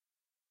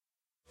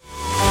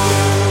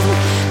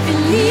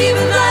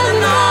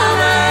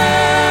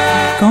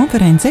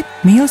konference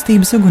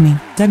Mīlestības ugunī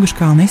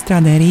Dzeguškalna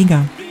izstrādē Rīgā.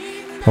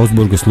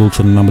 Augsburgas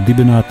lūgšana nama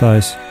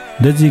dibinātājs,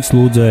 dedzīgs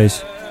lūdzējs,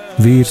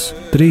 vīrs,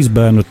 3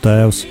 bērnu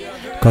tēvs,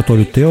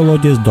 katoļu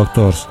teoloģijas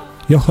doktors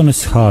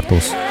Johannes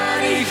Hartls.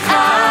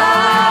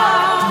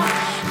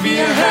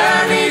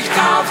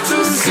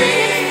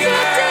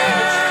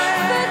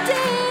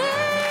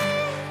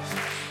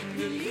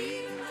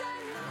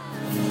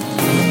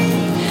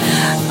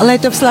 Lai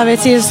top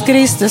slavēts Jēzus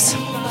Kristus.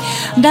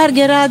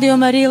 Dargie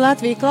rādījuma arī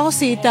Latvijas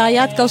klausītāji,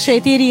 atkal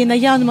šeit Irīna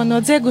Januma no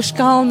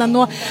Dzeguškalna,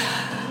 no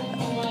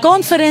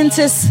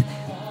konferences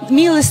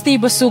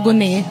Mīlestības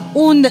ugunī.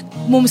 Un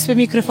mums pie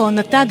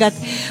mikrofona tagad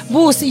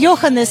būs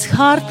Johannes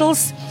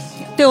Hartls,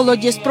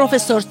 teoloģijas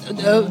profesors,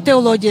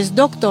 teoloģijas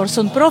doktors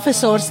un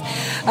profesors.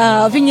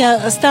 Viņa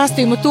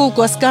stāstījumu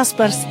tulkos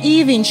Kaspars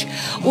Īviņš,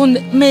 un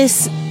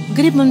mēs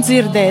gribam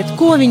dzirdēt,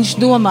 ko viņš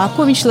domā,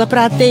 ko viņš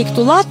labprāt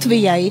teiktu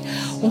Latvijai,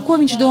 un ko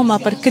viņš domā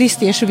par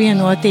kristiešu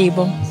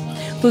vienotību.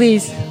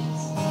 Please.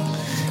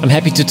 I'm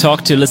happy to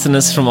talk to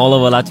listeners from all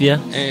over Latvia.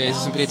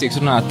 Es esmu priecīgs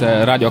runāt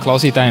radio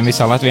klausītājiem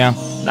visā Latvijā.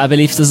 I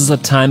believe this is a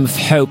time of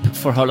hope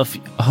for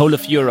whole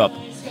of Europe.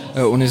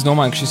 Un es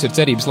domāju, ka šis ir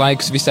cerības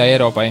laiks visai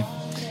Eiropai.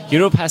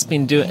 Europe has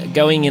been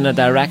going in a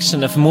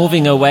direction of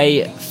moving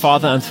away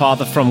farther and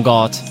farther from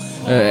God.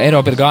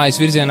 Eiropa ir gājis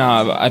virzienā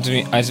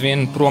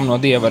aizvien prom no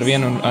Dieva,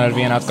 ar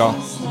vienu atkal.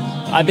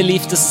 I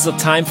believe this is a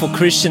time for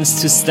Christians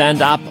to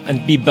stand up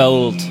and be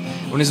bold.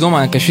 Un es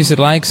domāju, ka šis ir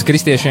laiks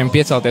kristiešiem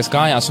piecelties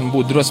kājās un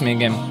būt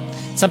drosmīgiem.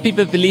 Some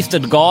people believe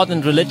that God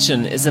and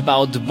religion is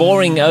about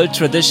boring old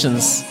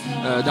traditions.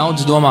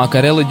 Daudz domā,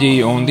 ka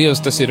reliģija un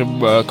Dievs tas ir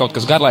kaut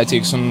kas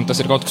garlaicīgs un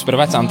tas ir kaut kas par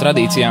vecām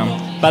tradīcijām.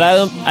 But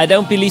I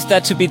don't believe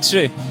that to be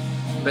true.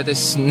 Bet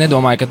es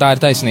nedomāju, ka tā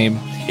ir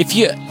taisnība. If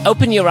you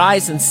open your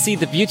eyes and see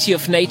the beauty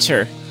of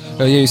nature,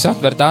 ja jūs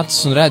atverat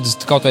acis un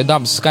redzat kaut vai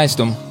dabas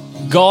skaistumu,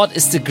 God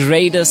is the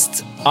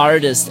greatest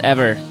artist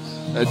ever.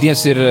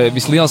 Dievs ir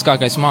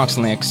vislieliskākais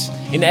mākslinieks.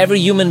 In every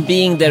human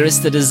being there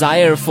is the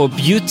desire for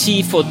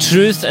beauty, for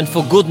truth and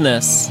for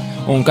goodness.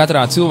 Un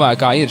katrā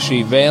cilvēkā ir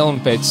šī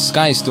vēlme pēc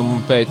skaistuma,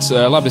 pēc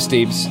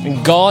labestības.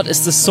 God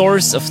is the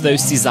source of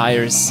those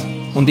desires.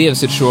 Un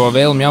Dievs ir šo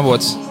vēlmi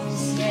avots.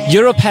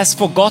 Europe has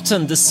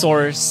forgotten the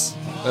source.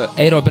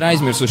 Eiropa ir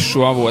aizmirsusi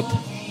šo avotu.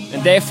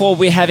 And therefore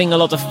we're having a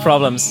lot of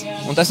problems.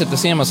 Un tas ir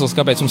tas iemesls,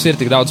 kāpēc mums ir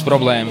tik daudz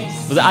problēmu.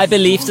 But I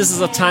believe this is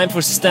a time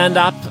for stand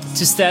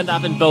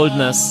up in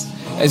boldness.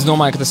 Es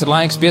domāju, ka tas ir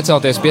laiks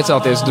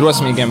piecelties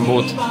drosmīgiem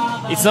būt.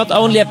 It's not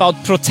only about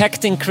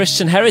protecting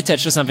Christian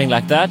heritage or something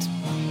like that.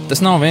 Tas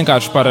nav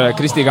vienkārši par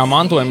kristīgā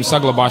mantojuma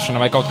saglabāšanu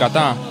vai kaut kā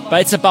tā.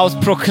 But it's about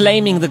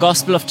proclaiming the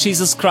gospel of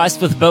Jesus Christ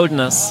with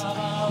boldness.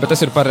 Bet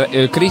tas ir par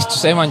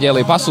Kristus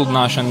evaņģēliju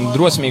pasludināšanu,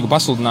 drosmīgu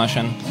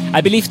pasludināšanu.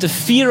 I believe the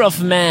fear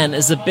of man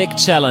is a big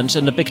challenge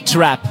and a big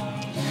trap.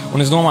 Un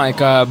es domāju,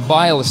 ka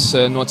bailes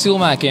no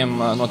cilvēkiem,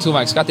 no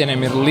cilvēku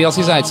skatieniem ir liels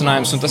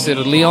izaicinājums, un tās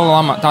ir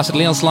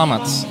liels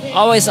lamats.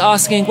 Always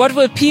asking, what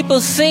will people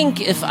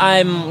think if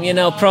I'm,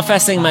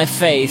 professing my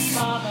faith?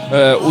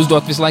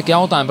 Uzdot visu laiku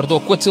jautājumu par to,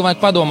 ko cilvēki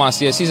padomās,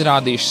 ja es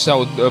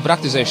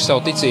praktizēšu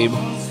savu ticību.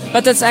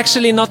 But that's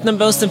actually not the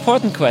most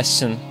important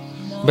question.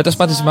 Bet tas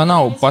patiesībā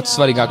nav pats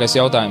svarīgākais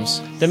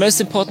jautājums. The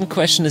most important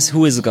question is,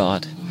 who is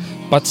God?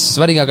 Pats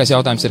svarīgākais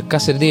jautājums ir,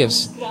 kas ir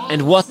Dievs?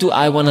 And what do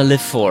I want to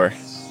live for?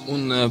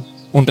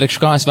 Un priekš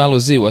kā es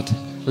vēlos dzīvot?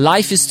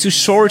 Life is too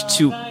short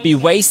to be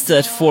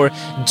wasted for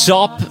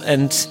job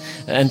and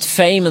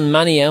fame and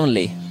money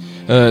only.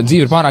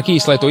 Dzīve ir pārāk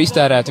īsa, lai to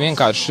iztērētu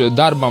vienkārši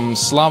darbam,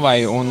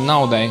 slavai un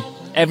naudai.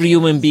 Every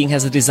human being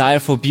has a desire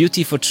for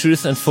beauty, for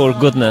truth and for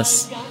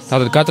goodness.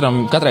 Tātad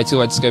katrai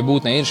cilvēciskai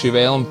būtnei ir šī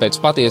vēlme pēc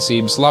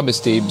patiesības,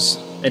 labestības.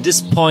 And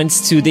this points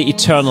to the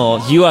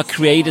eternal. You are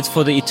created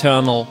for the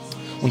eternal.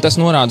 Un tas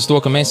norāda to,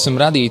 ka mēs esam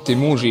radīti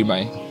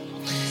mūžībai.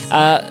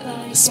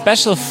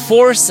 Special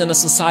force in a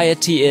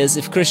society is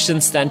if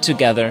Christians stand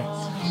together.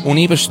 Un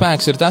īpašs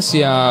spēks ir tas,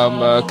 ja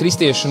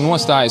kristieši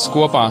nostājas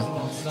kopā.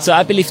 So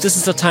I believe this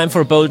is a time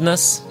for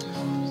boldness.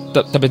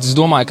 Tāpēc es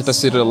domāju, ka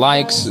tas ir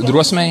laiks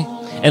drosmei.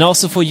 And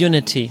also for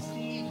unity.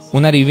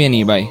 Un arī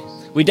vienībai.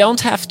 We don't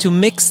have to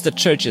mix the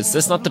churches.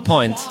 That's not the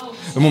point.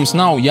 Mums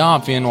nav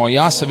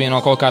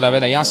jāsavieno kaut kādā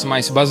veidā,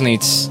 jāsamaisa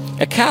baznīcas.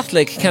 A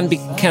Catholic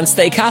can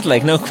stay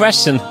Catholic, no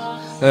question.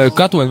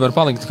 Katoļi var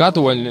palikt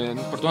katoļi,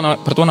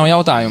 par to nav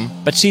jautājumu.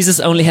 But Jesus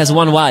only has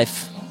one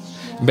wife.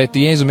 Bet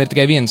Jēzum ir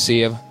tikai viena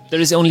sieva. There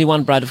is only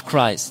one bride of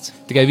Christ.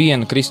 Tikai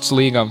viena Kristus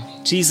līgava.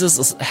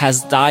 Jesus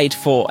has died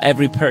for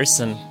every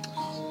person.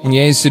 Un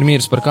Jēzus ir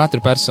miris par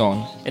katru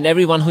personu. And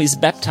everyone who is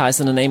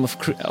baptized in the name of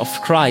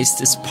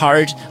Christ is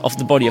part of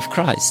the body of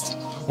Christ.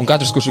 Un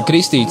katrs, kurš ir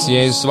kristīts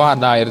Jēzus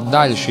vārdā, ir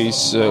daļa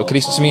šīs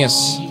Kristus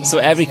miesas.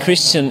 So every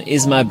Christian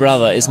is my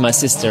brother, is my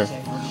sister.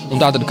 Un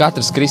tātad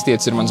katrs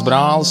kristietis ir mans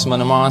brālis,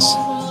 mana māsa.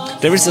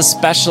 There is a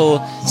special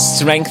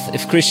strength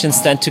if Christians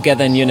stand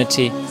together in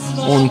unity.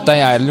 Un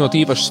tajā ir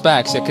ļoti īpašs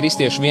spēks, ja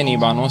kristieši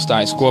vienībā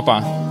nostājas kopā.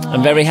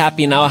 I'm very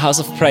happy in our house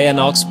of prayer in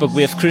Augsburg.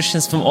 We have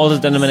Christians from all the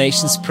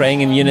denominations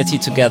praying in unity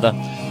together.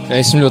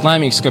 Esmu ļoti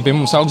laimīgs, ka pie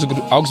mums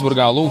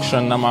Augsburgā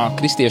lūkšana namā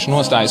kristieši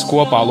nostājas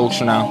kopā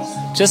lūkšanā.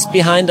 Just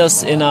behind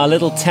us in our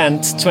little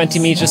tent, 20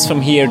 meters from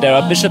here, there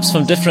are bishops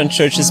from different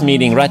churches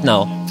meeting right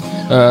now.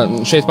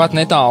 Šeit pat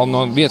netālu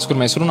no vietas, kur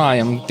mēs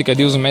runājam, tikai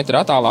 200 metru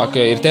attālāk,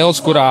 ir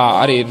telts, kurā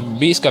arī ir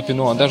bīskapi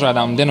no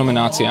dažādām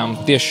denominācijām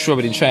tieši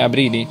šobrīd šajā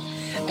brīdī.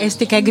 Es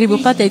tikai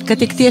gribu pateikt, ka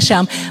tik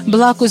tiešām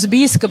blakus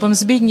bīskapam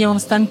Zbigņevam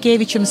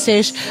Stankievičam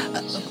sēž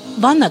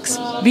Vanaks,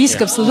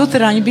 bīskaps,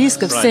 luterāņu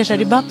bīskaps, sēž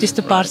arī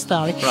baptistu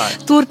pārstāvi.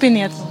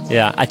 Turpiniet.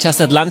 Yeah, I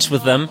just had lunch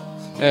with them.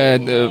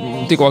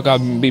 Tikko kā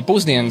bija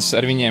pusdienas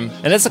ar viņiem.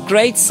 And that's a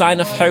great sign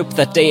of hope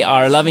that they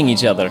are loving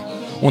each other.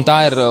 Un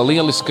tā ir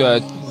lieliska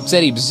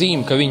cerības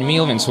zīme, ka viņi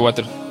mīl viens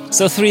otru.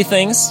 So 3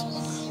 things.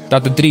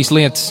 Tātad 3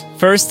 lietas.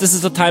 First, this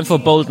is a time for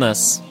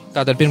boldness.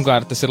 Tātad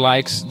pirmkārt, tas ir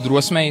laiks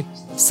drosmei.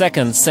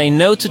 Second, say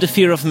no to the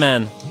fear of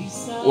man.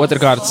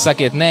 Otrkārt,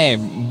 sakiet nē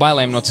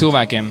bailēm no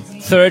cilvēkiem.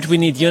 Third, we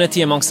need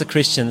unity amongst the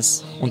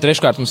Christians. Un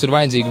treškārt, mums ir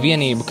vajadzīga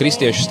vienība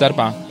kristiešu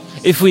starpā.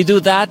 If we do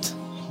that,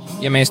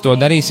 Ja mēs to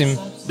darīsim,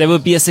 there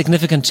will be a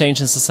significant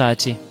change in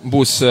society.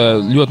 būs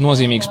ļoti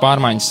nozīmīgas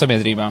pārmaiņas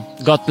sabiedrībā.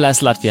 God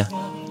bless Latvia.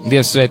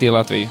 Dievs svētī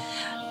Latviju.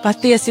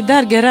 Patiesi,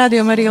 dargie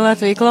rādījumi arī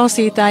Latvijas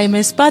klausītāji,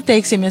 mēs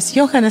pateiksimies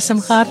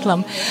Johannesam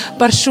Hartlam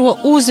par šo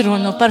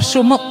uzrunu, par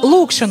šo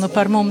lūkšanu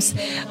par mums.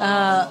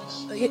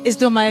 Es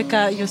domāju,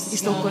 ka jūs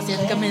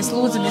iztulkosiet, ka mēs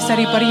lūdzamies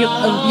arī par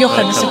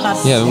Johannesu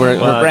Hartlam. Yeah, we're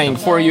praying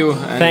for you.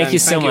 And Thank you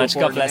so much.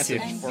 for God the bless you.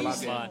 message for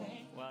Latvia.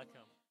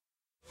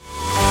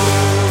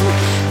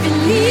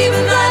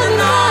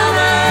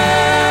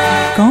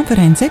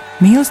 Konference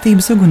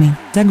Mīlestības ugunī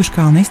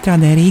Dzeguškalna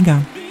izstrādē Rīgā.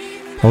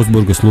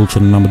 Augsburgas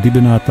lūkšana nama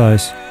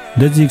dibinātājs,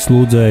 dedzīgs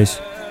lūdzējs,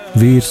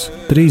 vīrs,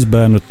 3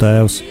 bērnu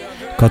tēvs,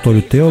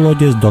 katoļu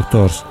teoloģijas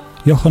doktors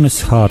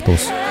Johannes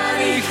Hartls.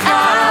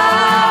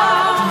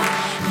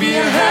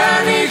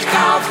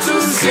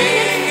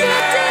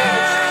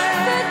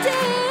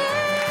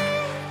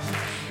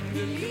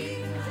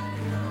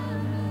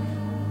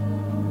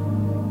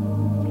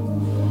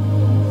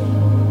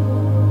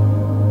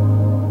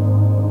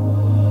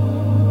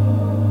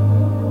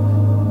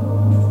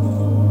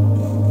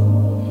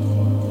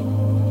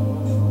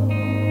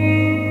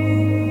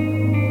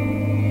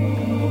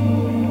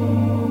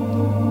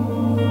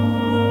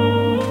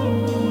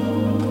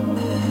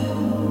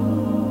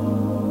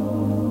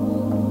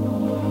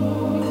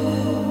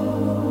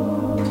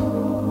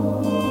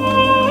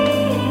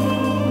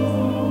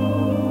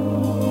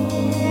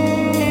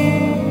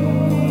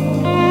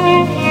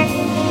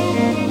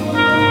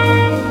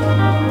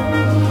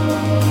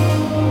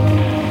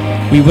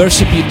 We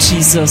worship you,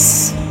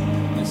 Jesus.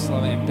 Mēs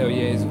slavējam Tev,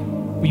 Jēzu.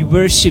 We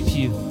worship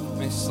you.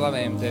 Mēs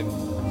slavējam Tevi.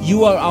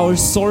 You are our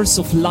source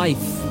of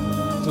life.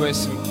 Tu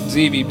esi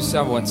dzīvības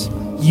avots.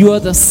 You are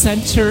the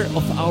center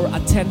of our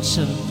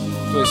attention.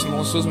 Tu esi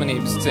mūsu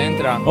uzmanības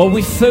centrā. Oh,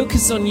 we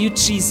focus on you,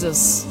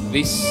 Jesus,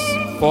 Viss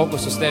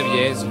fokus uz Tevi,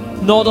 Jēzu.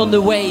 not on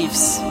the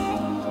waves.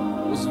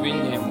 Uz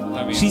viņiem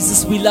Taviem.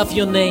 Jesus, we love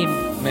your name.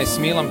 Mēs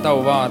mīlam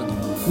Tavu vārdu.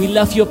 We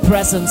love your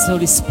presence,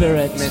 Holy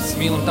Spirit. Mēs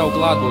mīlam Tavu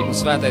klātbūtni,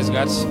 Svētais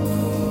Gars.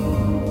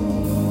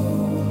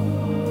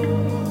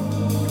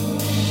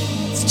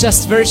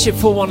 Just worship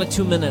for 1 or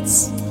 2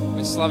 minutes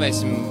Mēs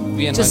slavēsim 1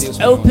 vai 2 Just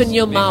minūtes. open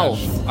your Vienkārši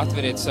mouth.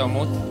 Atveriet savu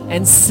muti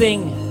and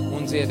sing,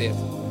 un dziediet.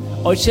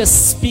 or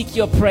just speak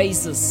your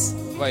praises.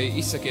 Vai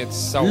izsakiet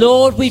savu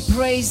Lord, we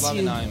praise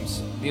you. slavinājumus.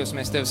 Dievs,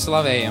 mēs Tevi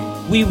slavējam.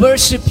 We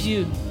worship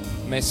you.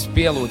 Mēs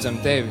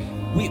pielūdzam Tevi.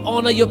 We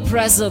honor your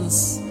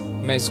presence.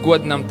 Mēs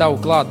godinām Tavu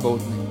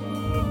klātbūtni.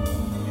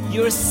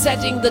 You're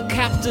setting the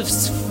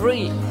captives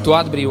free. Tu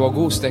atbrīvo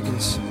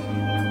gūstekņus.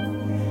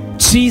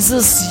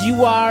 Jesus,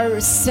 you are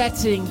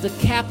setting the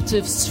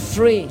captives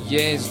free.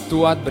 Jēzu, Tu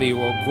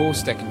atbrīvo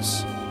gūstekņus.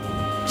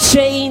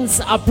 Chains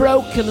are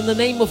broken in the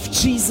name of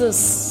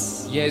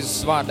Jesus.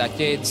 Jēzus vārdā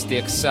ķēdes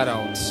tiek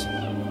sarautas.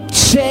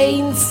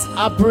 Chains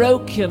are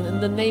broken in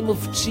the name of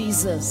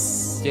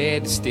Jesus.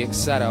 Ķēdes tiek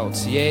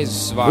sarautas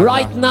Jēzus vārdā.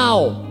 Right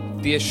now,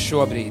 Tieši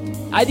šobrīd.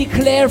 I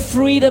declare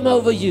freedom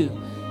over you.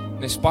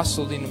 Es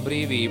pasludinu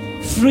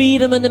brīvību.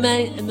 Freedom in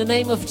the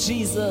name of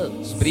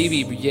Jesus.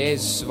 Brīvību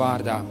Jēzus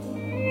vārdā.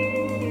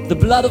 The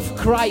blood of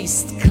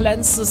Christ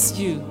cleanses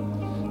you.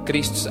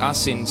 Kristus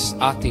asins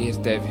attīra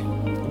Tevi.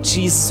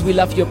 Jesus, we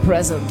love your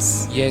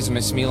presence. Jēzu,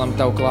 mēs mīlam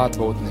Tavu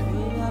klātbūtni.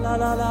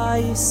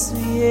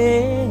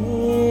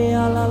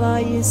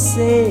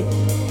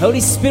 Holy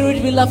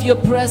Spirit, we love your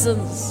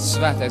presence.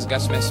 Svētais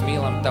Gars, mēs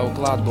mīlam Tavu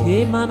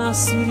klātbūtni.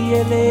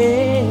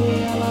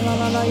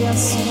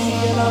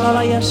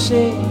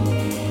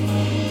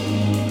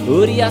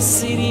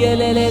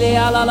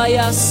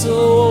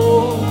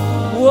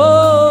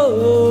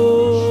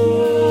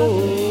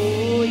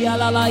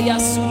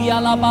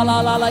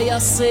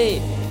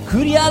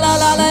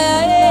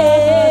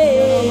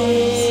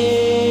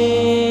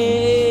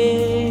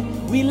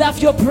 We love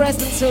your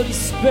presence, Holy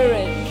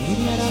Spirit.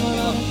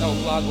 Tavu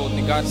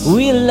klātbūtni, Gars.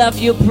 We love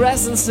your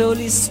presence,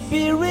 Holy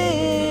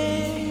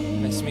Spirit.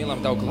 Mēs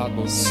mīlam Tavu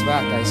klātbūtni,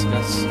 Svētais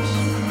Gars.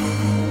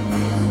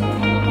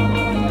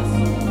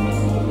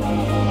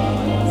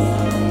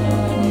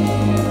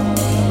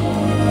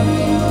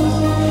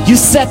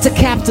 set the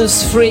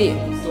captives free.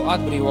 Tu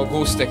atbrīvo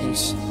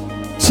gūstekņus.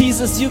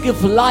 Jesus, you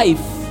give life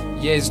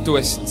Jēzus, tu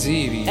esi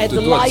dzīvība, and tu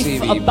the dod life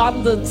dzīvību,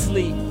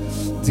 abundantly.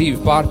 dzīvi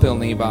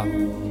pārpilnībā.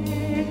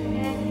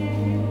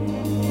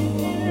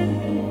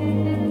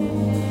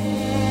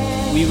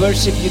 We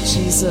worship you,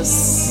 Jesus.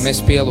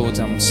 Mēs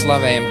pielūdzam,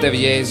 slavējam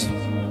Tevi, Jēzu.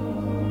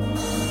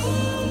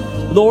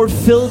 Lord,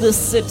 fill this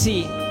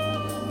city,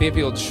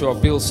 Piepildi šo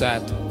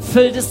pilsētu,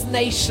 fill this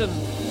nation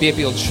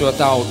piepildi šo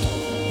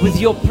tautu with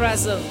your ar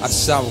presence.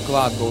 savu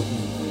klātbūtni.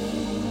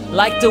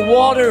 Like the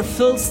water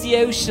fills the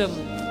ocean,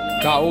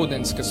 Kā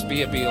ūdens, kas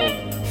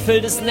piepildi,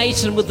 fill this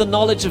nation with the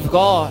knowledge of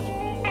God.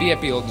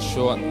 piepildi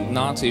šo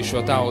nāciju,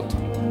 šo tautu.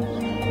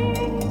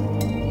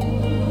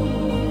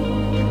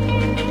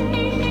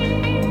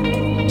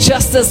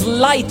 Just as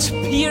light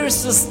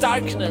pierces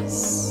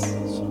darkness,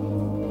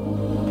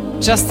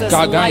 just as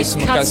Kā light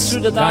gaisma, cuts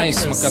through the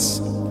kas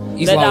darkness,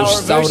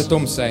 izlaužas cauri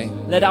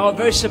tumsai, let our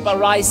worship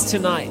arise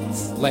tonight.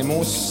 lai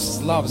mūsu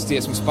slavas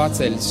dziesmas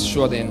paceļas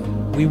šodien.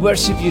 We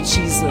worship you, Mēs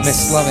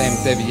Jesus. slavējam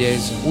Tevi,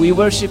 Jēzu. We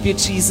worship you,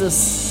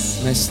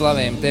 Jesus. Mēs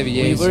slavējam Tevi, We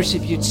Jēzu.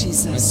 worship you, Mēs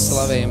Jesus.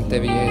 slavējam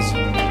Tevi,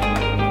 Jēzu.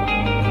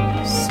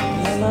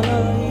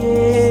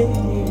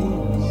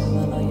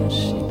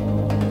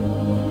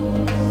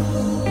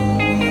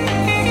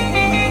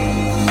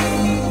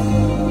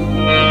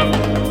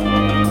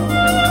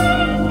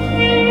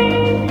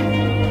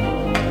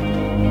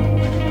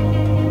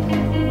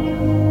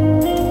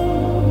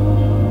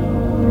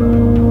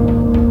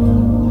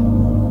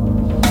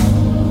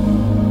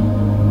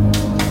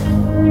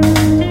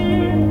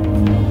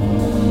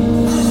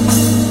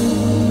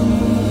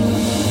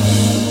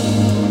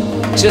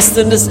 Just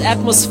in this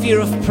atmosphere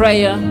of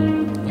prayer,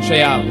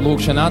 Šajā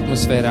lūkšana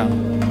atmosfērā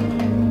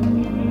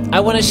I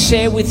want to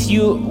share with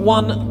you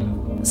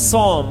one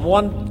psalm,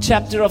 one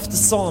chapter of the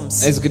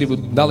Psalms. es gribu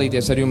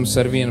dalīties ar jums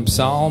ar vienu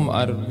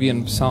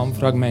psalmu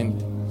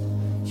fragmentu.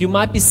 You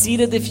might be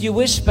seated if you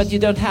wish, but you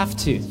don't have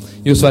to.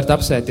 Jūs varat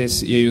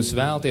apsēties, ja jūs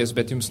vēlaties,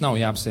 bet jums nav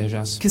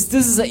jāapsēžās. Because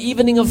this is an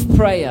evening of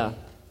prayer.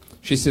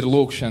 Šis ir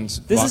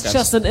lūkšanas This is vakars.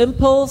 just an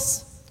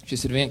impulse,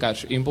 Šis ir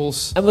vienkārši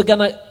impulss. and we're going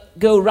to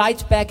go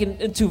right back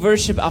into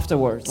worship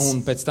afterwards.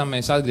 Un pēc tam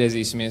mēs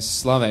atgriezīsimies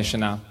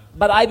slavēšanā.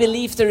 But I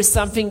believe there is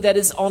something that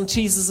is on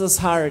Jesus'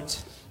 heart,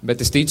 Bet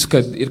es ticu, ka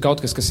ir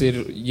kaut kas, kas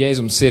ir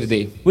Jēzum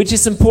sirdī, which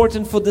is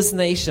important for this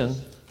nation.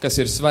 kas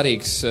ir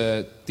svarīgs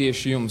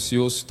tieši jums,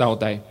 jūsu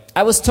tautai.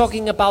 I was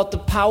talking about the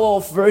power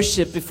of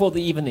worship before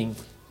the evening.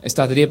 Es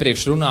tātad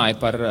iepriekš runāju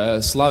par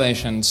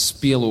slavēšanas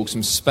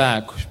pielūgsmes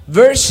spēku.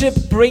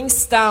 Worship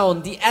brings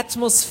down the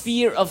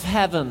atmosphere of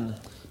heaven.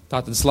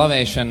 Tātad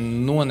slavēšana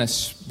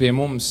nones pie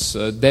mums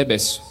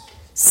debesu.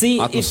 See,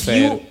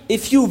 Atmosphere.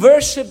 if you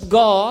worship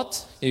God,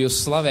 Ja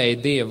jūs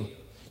slavējat Dievu,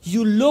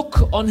 you look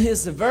on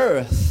His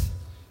worth.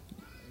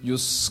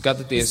 jūs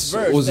skatāties His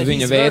worth, uz that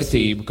viņa he's worthy.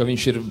 vērtību, ka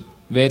viņš ir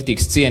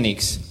vērtīgs,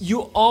 cienīgs.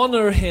 You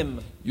honor Him.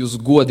 Jūs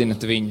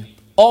godinat viņu.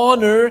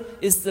 Honor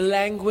is the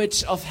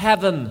language of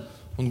heaven.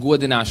 Un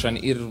godināšana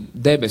ir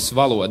debesu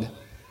valoda.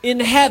 In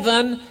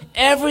heaven,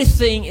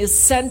 everything is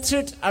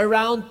centered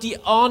around the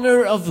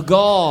honor of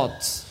God.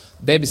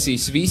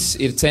 Debesīs viss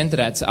ir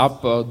centrēts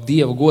ap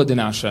Dieva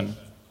godināšanu.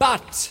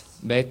 But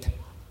Bet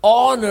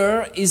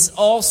honor is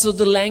also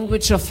the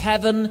language of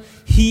heaven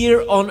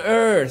here on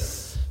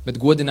earth.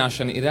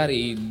 godināšana ir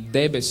arī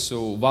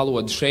debesu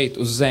valoda šeit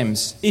uz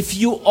zemes. If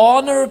you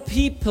honor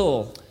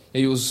people, Ja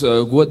jūs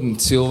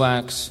godinat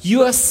cilvēkus,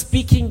 you are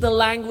speaking the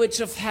language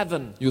of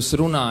heaven. jūs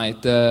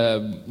runājat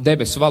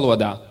debesu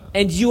valodā,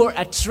 And you are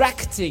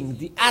attracting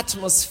the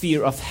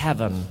atmosphere of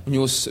heaven. un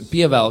jūs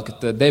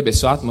pievelkat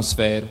debesu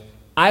atmosfēru.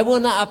 I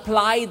want to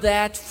apply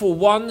that for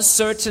one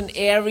certain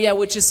area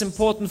which is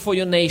important for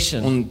your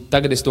nation. Un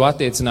tagad es to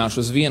attiecināšu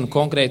uz vienu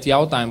konkrētu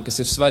jautājumu, kas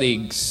ir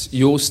svarīgs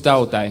jūsu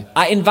tautai.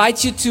 I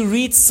invite you to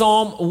read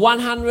Psalm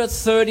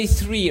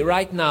 133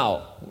 right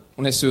now.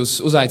 Un es jūs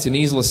uzaicinu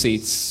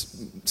izlasīt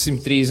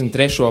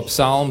 133.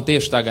 psalmu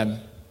tieši tagad.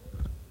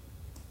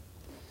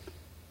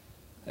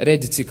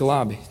 Redzi, cik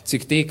labi,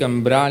 cik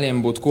tīkami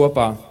brāļiem būt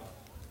kopā,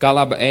 kā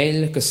laba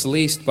eļļa, kas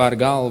līst pār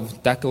galvu,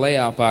 tek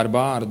lejā pār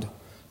bārdu,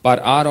 pār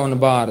Ārona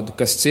bārdu,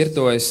 kas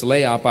cirtojas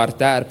lejā pār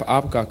tērpa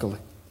apkakli,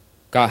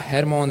 kā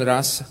Hermona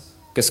rasa,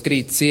 kas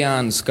krīt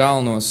Ciānas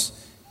kalnos,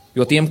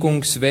 jo tiem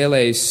kungs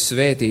vēlējis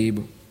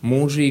svētību,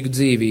 mūžīgu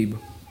dzīvību.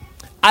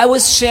 I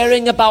was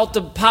sharing about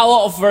the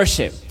power of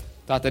worship.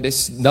 Tātad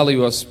es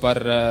dalījos par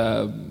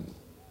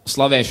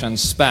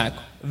slavēšanas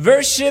spēku.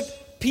 Worship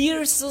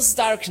pierces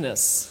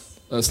darkness.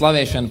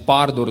 Slavēšana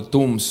pārdura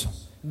tumsu.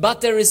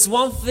 But there is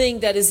one thing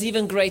that is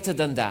even greater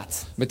than that,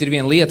 Bet ir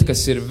viena lieta,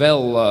 kas ir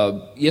vēl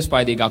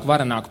iespaidīgāk,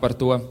 varenāk par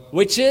to,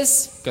 which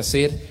is kas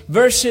ir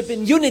worship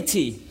in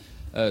unity.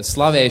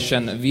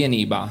 slavēšana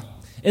vienībā.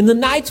 In the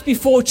night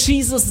before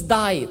Jesus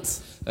died,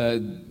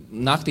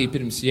 Naktī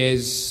pirms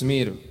Jēzus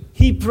mira,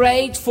 he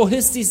prayed for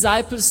his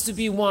disciples to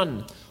be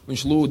one.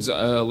 viņš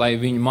lūdza, lai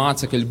viņu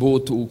mācekļi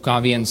būtu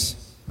kā viens.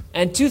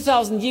 And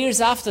 2,000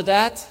 years after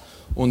that,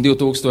 Un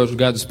 2000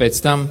 gadus pēc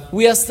tam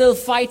we are still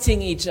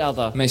fighting each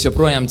other. mēs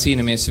joprojām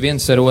cīnāmies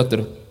viens ar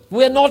otru.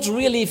 We are not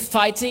really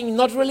fighting,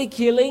 not really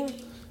killing,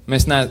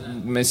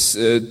 Mēs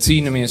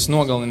cīnamies,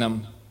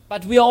 nogalinam,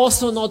 but we are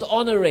also not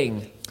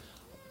honoring.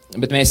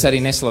 bet mēs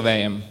arī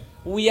neslavējam.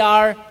 We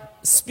are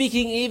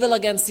speaking evil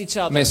against each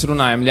other. Mēs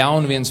runājam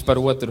ļaunu viens par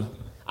otru.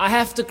 I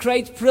have the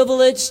great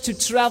privilege to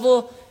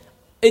travel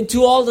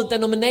into all the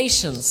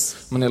denominations.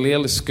 Man ir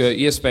lieliska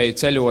iespēja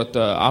ceļot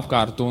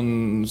apkārt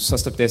un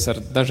sastapties ar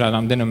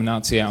dažādām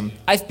denominācijām.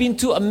 I've been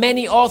to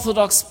many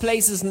Orthodox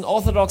places and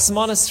Orthodox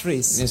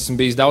monasteries. Esmu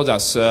bijis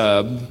daudzās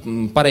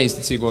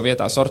pareizticīgo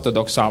vietās,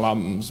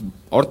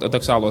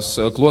 ortodoksālos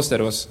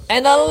klosteros,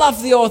 And I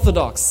love the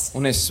Orthodox.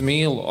 un es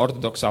mīlu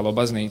ortodoksālo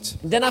baznīcu.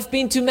 Then I've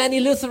been to many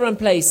Lutheran Un tad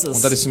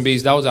places. esmu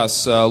bijis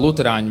daudzās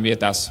luterāņu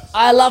vietās.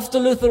 I love the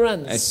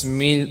Lutherans. Es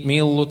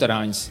mīlu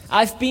luterāņus.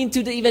 I've been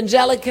to the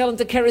evangelical and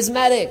the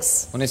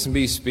charismatics. Un esmu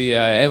bijis pie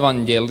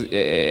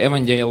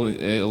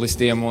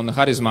evaņģēlistiem un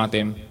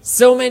harizmātiem.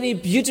 So many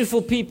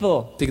beautiful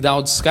people. Tik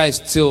daudz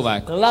skaistu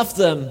cilvēku. I love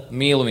them.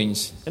 Mīlu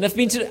viņus. And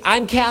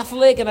I'm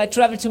Catholic and I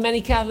travel to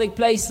many Catholic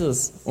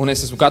places. Un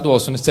es esmu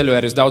katolis un es ceļoju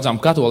arī uz daudzām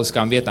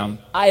katoliskām vietām.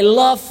 I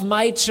love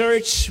my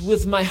church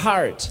with my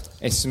heart.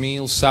 Es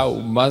mīlu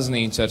savu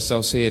baznīcu ar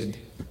savu sirdi.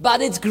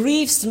 But it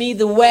grieves me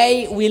the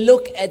way we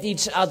look at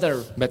each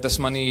other. Bet tas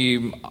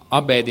mani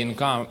apbēdina,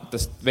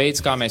 tas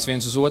veids, kā mēs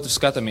viens uz otru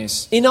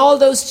skatāmies. In all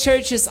those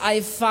churches I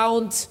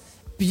found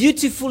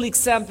beautiful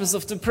examples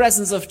of the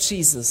presence of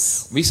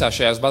Jesus. Visā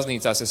šajās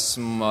baznīcās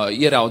esmu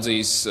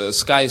ieraudzījis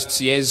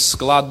skaistus Jēzus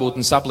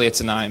klātbūtnes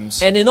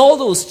apliecinājumus. And in all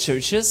those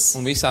churches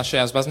Un visā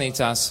šajās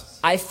baznīcās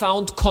I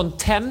found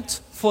contempt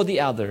for the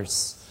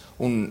others.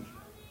 un,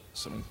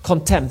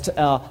 Contempt,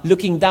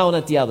 looking down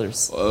at the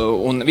others.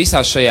 un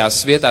visās šajās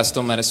vietās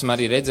tomēr esmu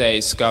arī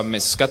redzējis, ka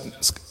mēs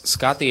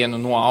skatienu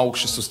no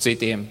augšas uz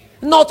citiem.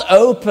 Not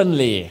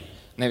openly,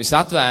 Nevis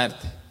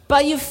atvērti,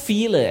 but you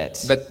feel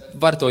it. bet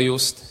var to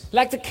just.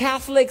 Like the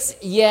Catholics,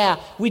 yeah,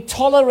 we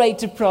tolerate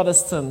the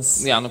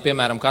Protestants. Jā,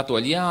 piemēram,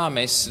 katoļi, jā,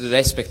 mēs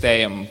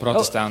respektējam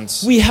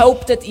protestantus. We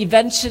hope that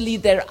eventually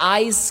their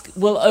eyes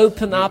will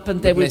open up and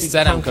they will Mēs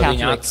ceram, become ka viņa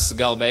Catholics. acis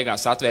gala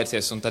beigās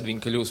atvērsies un tad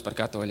viņi kļūs par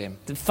katoļiem,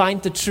 To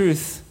find the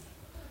truth.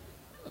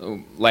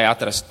 lai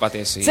atrastu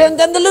patiesību.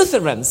 Then the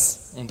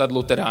Lutherans Un tad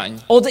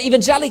luterāņi or the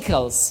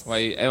evangelicals,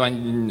 vai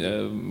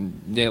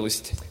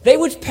evaņģēlisti. they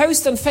would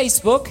post on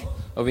Facebook,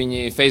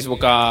 Viņi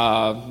Facebookā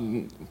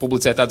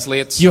publicē tādas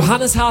lietas.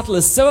 Johannes Hartl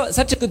is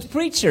such a good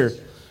preacher.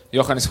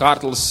 Johannes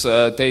Hartls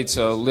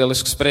teica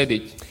lielisku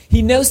sprediķi.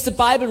 He knows the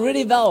Bible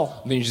really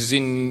well. Viņš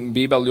zina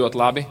Bībeli ļoti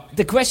labi.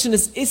 The question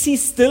is he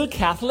still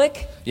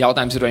Catholic?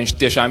 Jautājums ir, vai viņš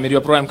tiešām ir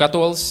joprojām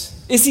katolis?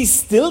 Is he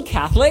still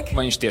Catholic?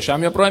 Vai viņš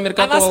tiešām joprojām ir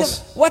I asked katolis?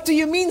 him, what do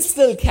you mean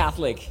still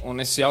Catholic? Un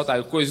es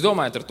jautāju, ko jūs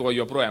domājat ar to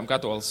joprojām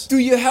katolis? Do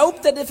you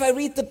hope that if I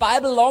read the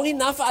Bible long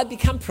enough, I'll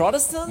become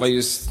Protestant? Vai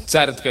jūs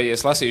cerat, ka, ja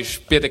es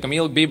lasīšu pietiekami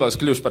ilgi Bībeles,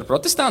 kļūšu par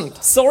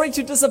protestantu? Sorry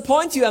to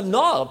disappoint you, I'm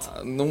not.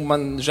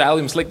 Man žēl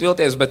jums likt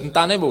vilties, bet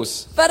tā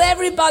nebūs. But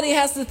everybody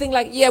has to think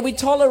like, yeah, we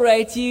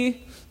tolerate you.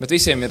 Bet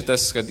visiem ir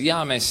tas, ka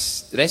jā,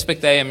 mēs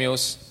respektējam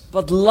jūs,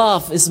 But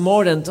love is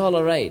more than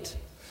tolerate.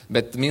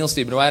 bet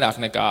mīlestība ir vairāk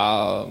nekā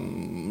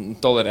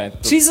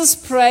tolerēt. Jesus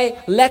pray,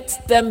 let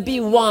them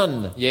be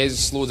one.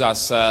 Jēzus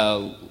lūdzās,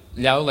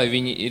 ļauj, lai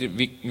viņi ir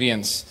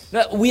viens.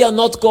 Now, we are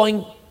not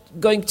going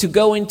to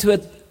go into a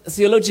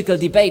theological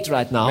debate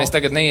right now. Mēs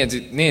tagad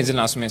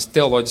neiedzināsimies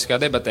teoloģiskā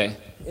debatē.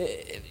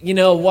 You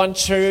know, one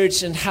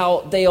church and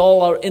how they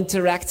all are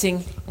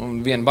interacting.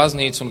 Un viena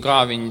baznīca un kā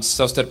viņi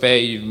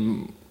savstarpēji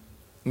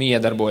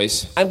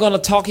miedarbojas. I'm going to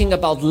talking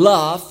about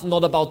love,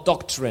 not about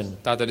doctrine.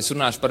 Tātad es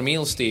runāšu par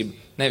mīlestību,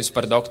 nevis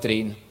par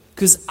doktrīnu.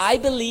 Because I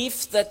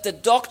believe that the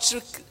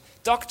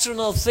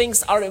doctrinal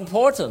things are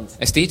important.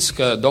 Es ticu,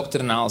 ka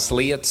doktrinālas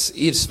lietas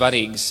ir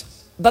svarīgas,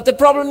 But the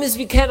problem is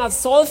we cannot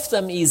solve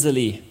them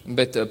easily.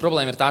 bet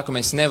problēma ir tā, ka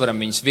mēs nevaram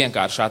viņus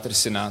vienkārši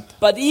atrisināt.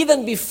 But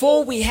even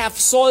before we have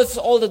solved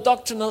all the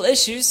doctrinal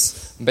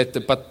issues, Bet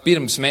pat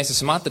pirms mēs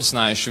esam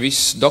atrisinājuši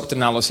visus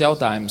doktrinālos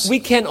jautājumus, we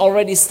can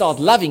already start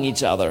loving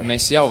each other.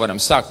 mēs jau varam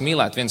sākt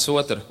mīlēt viens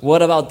otru.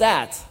 What about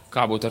that?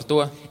 Kā būtu ar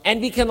to? And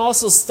we can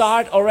also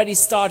already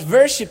start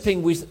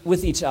worshiping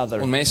with each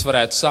other. Un mēs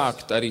varētu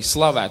sākt arī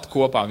slavēt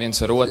kopā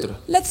viens ar otru.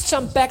 Let's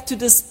jump back to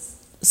this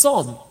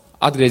psalm.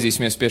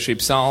 Atgriezīsimies pie šī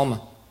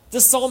psalma. The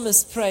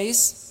psalmist prays,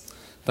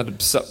 Tad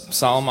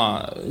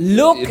psalmā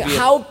look ir vieta-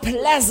 how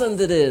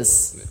pleasant it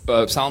is.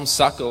 Psalms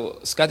saka,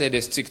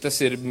 skatieties, cik tas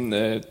ir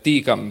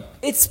tīkam,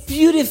 It's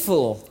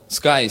beautiful.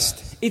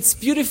 skaisti. It's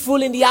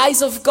beautiful in the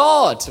eyes of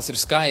God. Tas ir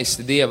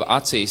skaisti Dieva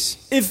acīs.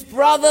 If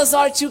brothers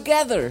are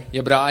together,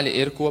 Ja brāļi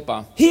ir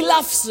kopā, He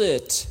loves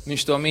it.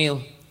 viņš to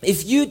mīl.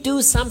 If you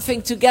do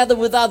something together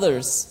with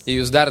others, Ja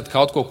jūs darat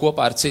kaut ko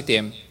kopā ar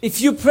citiem,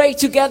 if you pray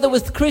together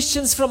with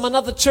Christians from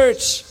another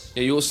church,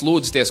 ja jūs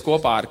lūdzaties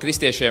kopā ar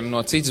kristiešiem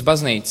no citas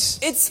baznīcas,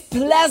 it's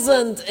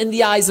pleasant in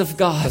the eyes of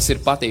God. tas ir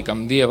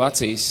patīkami Dieva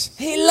acīs.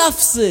 He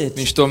loves it.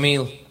 Viņš to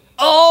mīl.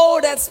 Oh,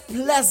 that's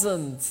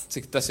pleasant.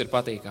 Cik tas ir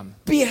patīkami.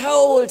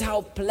 Behold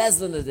how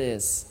pleasant it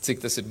is.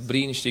 Cik tas ir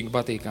brīnišķīgi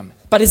patīkami.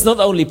 But it's not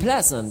only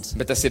pleasant.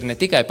 Bet tas ir ne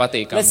tikai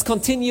patīkami. Let's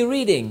continue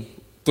reading.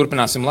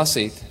 Turpināsim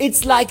lasīt.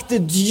 It's like the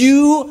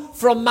dew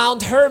from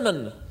Mount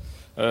Hermon.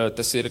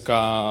 Tas ir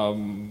kā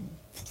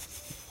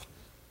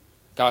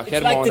It's like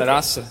Hermona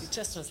rasa.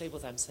 Just translate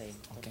what I'm saying.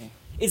 Okay.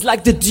 It's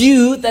like the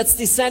dew that's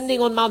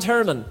descending on Mount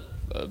Hermon.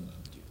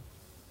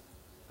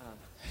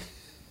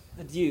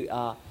 The dew.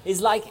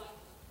 It's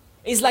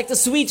like the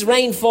sweet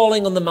rain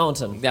falling on the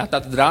mountain. Jā,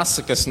 tātad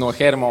rasa, kas no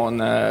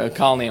Hermona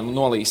kalniem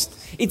nolīst.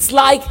 It's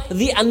like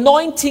the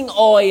anointing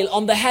oil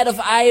on the head of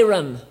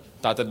Aaron.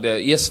 Tātad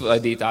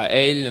iesvaidītā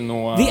eļļa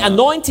no... The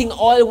anointing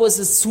oil was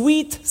a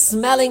sweet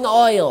smelling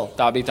oil.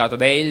 Tā bija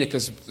tātad eļļa,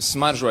 kas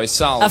smaržoja A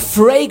saldu,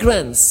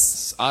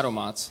 fragrance.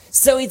 aromāts,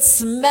 So it's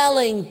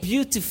smelling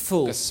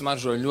beautiful. kas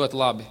smaržoja ļoti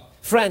labi.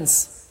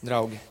 Friends,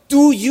 Draugi,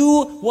 do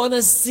you want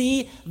to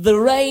see the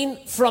rain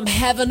from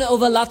heaven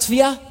over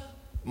Latvia?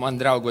 man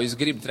draugo, jūs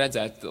gribat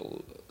redzēt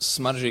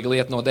smaržīgu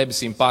lietu no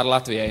debesīm pār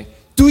Latvijai?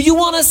 Do you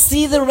want to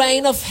see the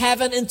rain of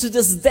heaven into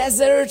this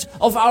desert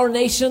of our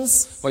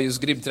nations? Vai jūs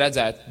gribat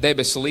redzēt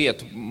debesu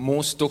lietu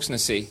mūsu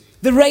tuksnesī,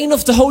 The rain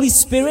of the Holy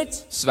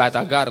Spirit?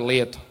 svētā gara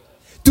lietu?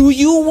 Do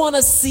you want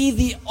to see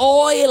the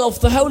oil of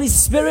the Holy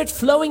Spirit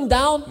flowing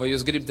down? Vai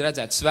jūs gribat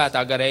redzēt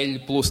svētā gara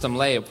eļļu plūstam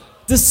lejup,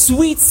 The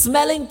sweet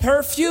smelling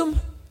perfume?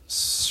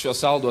 šo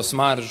saldo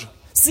smaržu?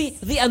 See,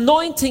 the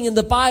anointing in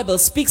the Bible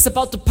speaks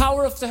about the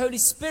power of the Holy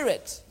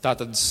Spirit.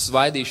 Tātad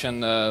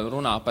svaidīšana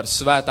runā par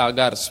svētā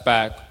gara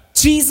spēku.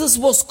 Jesus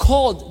was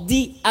called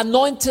the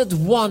anointed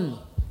one.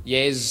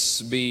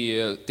 Jēzus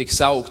bija tik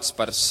saukts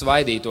par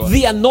svaidīto.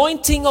 The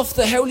anointing of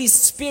the Holy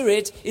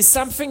Spirit is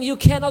something you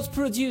cannot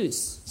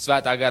produce.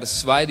 Svētā gara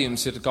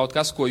svaidījums ir kaut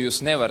kas, ko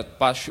jūs nevarat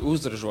paši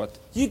uzražot.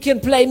 You can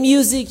play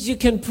music, you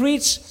can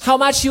preach how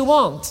much you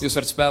want. Jūs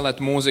varat spēlēt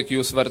mūziku,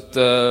 jūs varat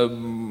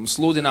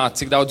sludināt,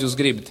 cik daudz jūs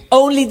gribat.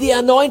 Only the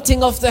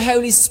anointing of the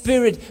Holy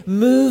Spirit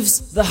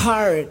moves the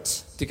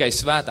heart. Tikai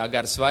svētā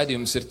gara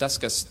svaidījums ir tas,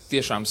 kas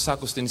tiešām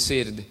sakustina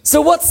sirdi.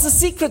 So what's the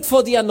secret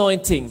for the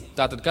anointing?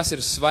 Tātad, kas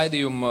ir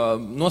svaidījuma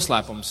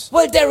noslēpums?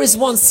 Well, there is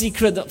one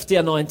secret of the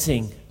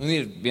anointing. Un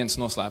ir viens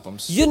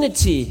noslēpums.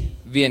 Unity,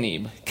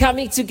 Vienība.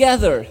 coming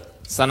together.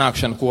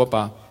 Sanākšana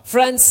kopā.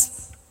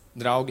 Friends,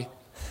 Draugi,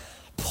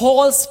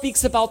 Paul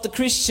speaks about the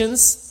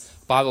Christians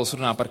Pāvils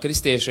runā par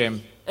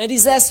kristiešiem, and he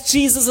says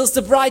Jesus is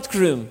the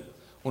bridegroom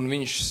un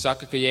viņš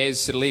saka, ka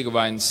Jēzus ir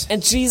līgavains,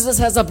 and Jesus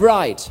has a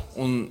bride.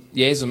 un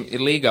Jēzum ir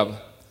līgava.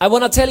 I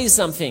want to tell you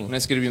something. Un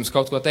es gribu jums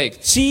kaut ko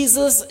teikt.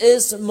 Jesus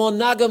is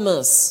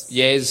monogamous.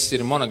 Jēzus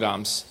ir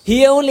monogāms.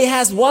 He only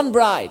has one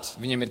bride.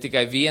 Viņam ir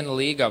tikai viena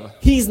līgava.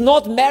 He's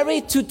not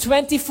married to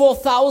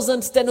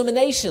 24,000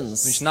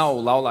 denominations. Viņš nav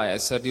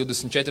laulājies ar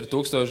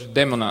 24,000 He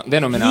is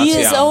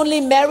denominācijām.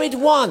 only married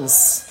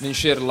once.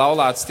 Viņš ir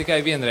laulāts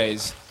tikai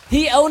vienreiz.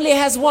 He only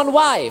has one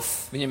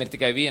wife. Viņam ir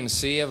tikai viena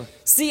sieva.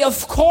 See,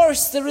 of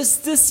course, there is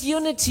this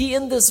unity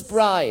in this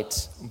bride.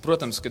 Un,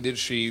 protams, kad ir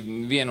šī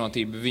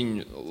vienotība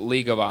viņu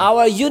līgavā.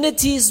 Our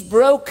unity is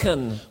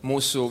broken.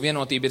 Mūsu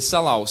vienotība ir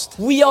salauzta.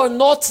 We are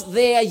not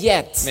there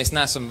yet. Mēs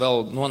neesam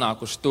vēl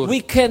nonākuši tur.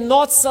 We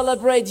cannot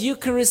celebrate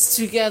Eucharist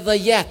together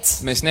yet.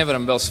 Mēs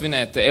nevaram vēl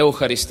svinēt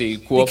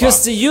Euharistiju kopā.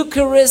 Because the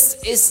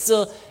Eucharist is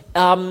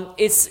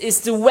it's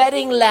the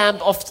wedding lamp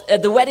of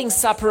the wedding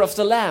supper of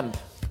the Lamb.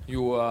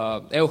 Jo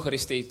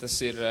Euharistija tas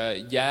ir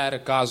ģēra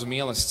kāzu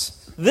mielasts.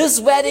 This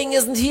wedding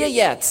isn't here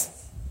yet.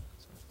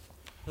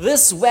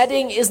 This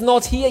wedding is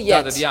not here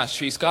yet. Tātad, jā,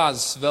 šīs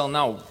kāzas vēl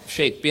nav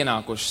šeit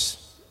pienākušas.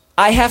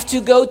 I have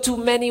to go to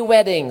many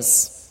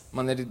weddings.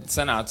 Man ir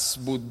sanācis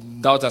būt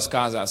daudzās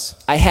kāzās.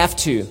 I have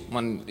to.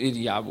 Man ir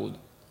jābūt.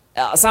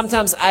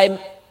 Sometimes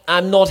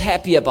I'm not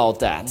happy about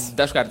that.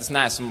 Dažkārt es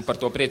neesmu par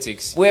to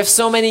priecīgs. We have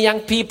so many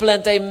young people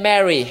and they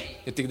marry.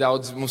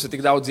 Mums ir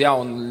tik daudz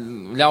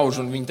jaunu ļaužu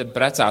un viņi tad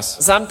precās.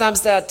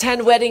 Sometimes there are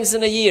 10 weddings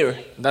in a year.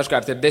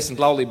 Dažkārt ir 10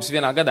 laulības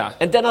vienā gadā.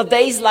 And then on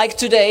days like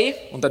today,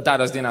 Un tad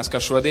tādās dienās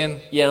kā šodien,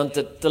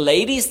 the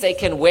ladies, they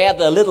can wear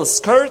their little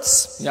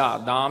skirts.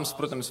 jā, dāmas,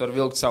 protams, var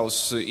vilkt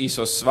savus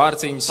īsos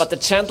svārciņus, But the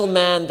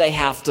gentlemen, they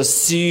have the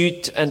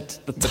suit and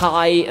the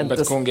tie and bet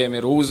the... kungiem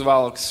ir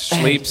uzvalks,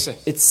 šlipse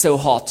It's so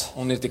hot.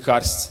 un ir tik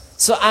karsts.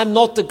 So I'm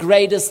not the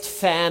greatest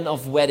fan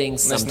of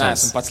weddings Un es neesmu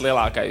sometimes. pats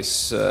lielākais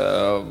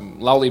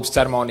laulības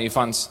ceremoniju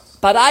fans,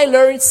 But I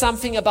learned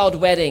something about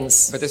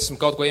weddings. bet es esmu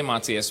kaut ko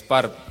iemācījies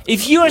par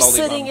If you are laulībām.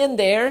 sitting in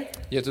there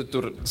Ja tu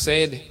tur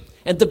sēdi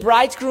and the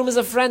bridegroom is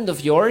a friend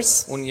of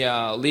yours, un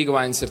ja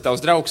līgavainis ir tavs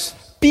draugs,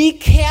 be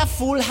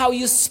careful how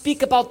you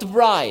speak about the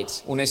bride.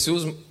 un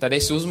tad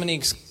esi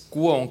uzmanīgs,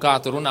 ko un kā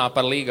tu runā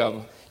par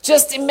līgavu.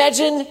 Just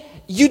imagine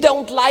you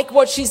don't like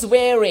what she's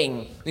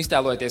wearing.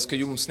 Iztēlojieties, ka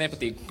jums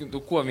nepatīk,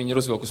 ko viņi ir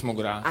uzvilkusi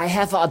mugurā. I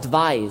have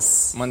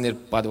advice. Man ir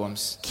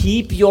padoms.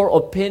 Keep your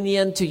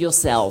opinion to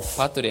yourself.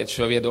 Paturiet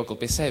šo viedokli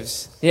pie sevis.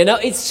 You know,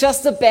 it's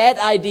just a bad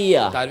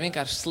idea. Tā ir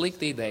vienkārši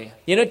slikta ideja.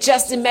 You know,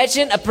 just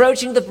imagine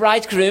approaching the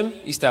bridegroom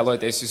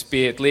Iztēlojieties, jūs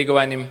pieiet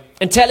līgavainim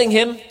and telling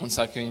him, un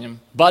saka viņam,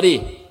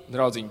 buddy,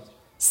 draudziņ,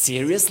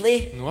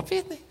 seriously?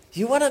 nopietni?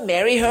 You want to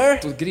marry her?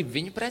 Tu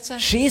gribi viņu precēt?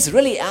 She's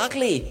really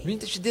ugly. Viņa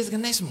taču ir diezgan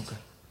nesmuka.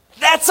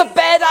 That's a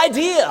bad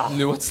idea.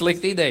 Ļoti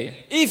slikta ideja.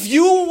 If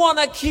you want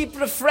to keep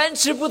the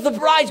friendship with the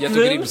Ja tu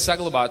gribi bridegroom,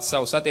 saglabāt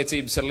savus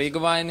attiecības ar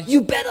līgavaini,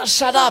 you better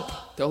shut up.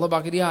 tev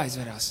labāk ir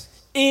jāizverās.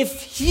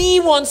 If he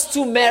wants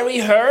to marry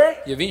her,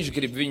 Ja viņš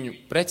grib viņu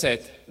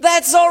precēt,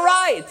 that's all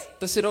right.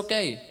 tas ir ok.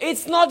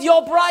 It's not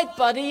your bride,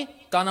 buddy.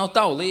 Tā nav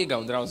tava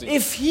līgava, draudziņa.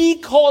 If he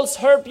calls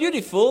her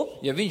beautiful,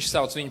 Ja viņš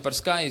sauc viņu par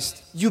skaistu,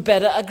 you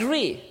better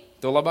agree.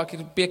 tev labāk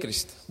ir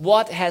piekrist.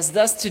 What has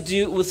this to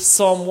do with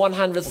Psalm Un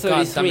kāda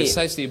tam ir 133?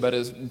 saistība ar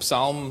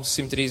Psalmu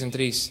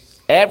 133?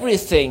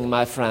 Everything,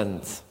 my friend.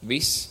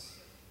 Viss.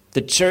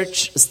 The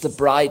church is the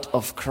bride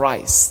of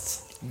Christ.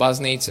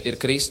 Baznīca ir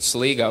Kristus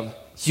līgava.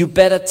 You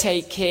better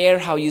take care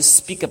how you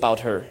speak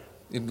about her.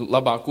 Ir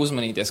labāk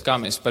uzmanīties, kā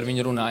mēs par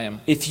viņu runājam.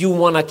 If you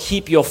want to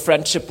keep your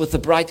friendship with the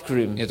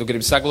bridegroom. Ja tu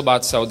gribi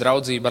saglabāt savu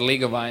draudzību ar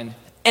līgavaini,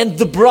 And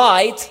the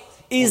bride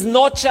is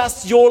not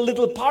just your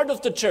little part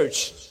of the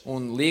church,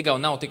 un līgava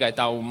nav tikai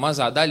tavu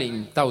mazā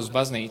daļiņa, tavs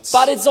baznīcas,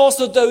 but it's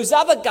also those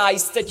other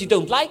guys that you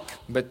don't like.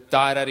 bet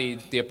tā ir arī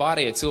tie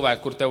pārējie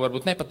cilvēki, kur tev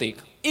varbūt nepatīk.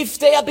 If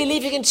they are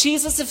believing in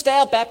Jesus, if they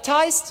are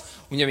baptized,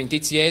 Un ja viņi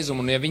tic Jēzum,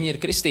 un ja viņi ir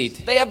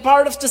kristīti, they are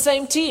part of the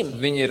same team.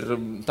 viņi ir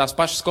tās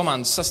pašas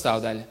komandas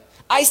sastāvdaļa.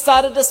 I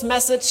started this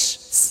message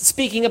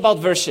speaking about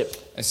worship.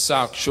 Es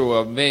sāku šo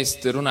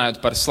vēstu runājot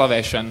par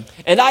slavēšanu,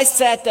 And I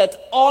said that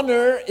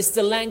honor is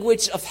the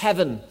language of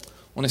heaven.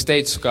 un es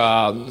teicu,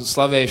 ka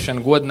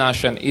slavēšana,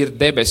 godināšana ir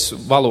debesu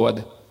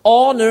valoda.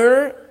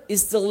 Honor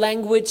is the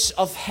language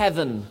of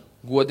heaven.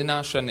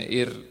 Godināšana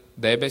ir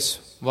debesu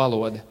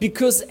valoda.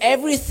 Because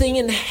everything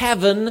in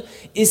heaven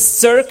is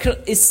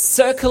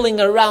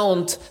circling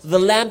around the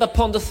Lamb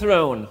upon the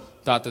throne.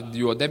 Tātad,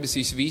 jo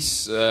debesīs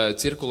viss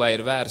cirkulē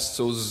ir vērsts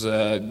uz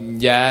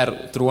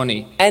ģēru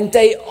tronī, And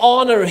they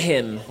honor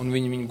him. un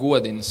viņi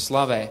godina,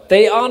 slavē,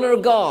 They honor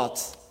God.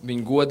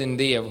 viņi godina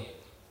Dievu.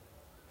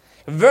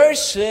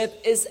 Worship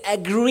is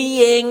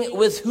agreeing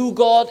with who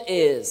God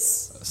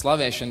is.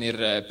 Slavēšana ir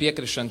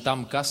piekrišana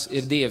tam, kas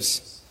ir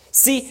Dievs.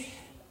 See,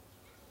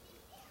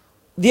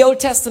 the Old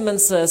Testament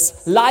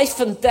says life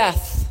and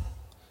death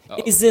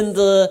is in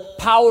the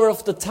power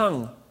of the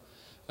tongue.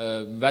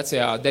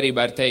 Vecajā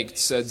derībā ir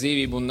teikts,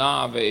 dzīvība un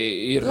nāve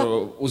ir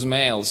uz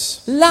mēles.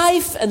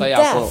 Life and Tajā,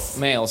 ko death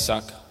mēls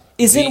saka.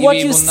 is in what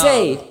you Dzīvība un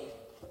say. nāve.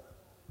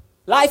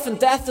 Life and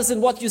death is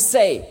in what you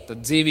say.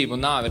 Tad dzīvība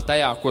un nāve ir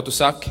tajā, ko tu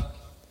saki.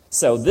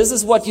 So this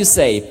is what you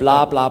say.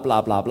 Blah, blah,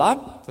 blah, blah, blah.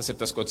 Tas ir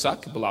tas, ko tu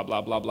saki. Blā, blā,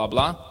 blā, blā,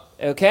 blā.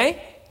 Okay?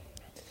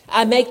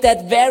 I make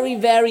that very,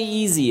 very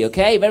easy.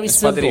 Okay? Very Es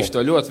simple. padarīšu to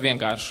ļoti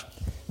vienkārši.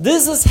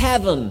 This is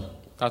heaven.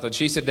 Tātad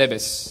šīs ir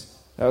debesis.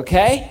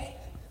 Okay?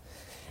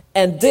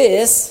 And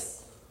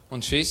this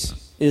Un šis,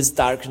 is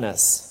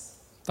darkness.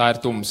 tā ir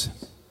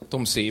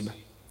tumsība.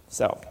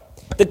 So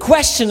the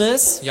question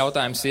is,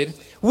 Jautājums ir,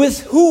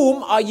 with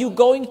whom are you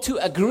going to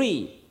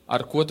agree? ar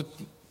ko tu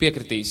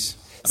piekritīsi?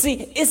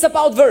 See, it's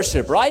about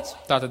worship, right?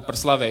 Tātad par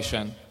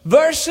slavēšanu.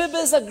 Worship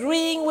is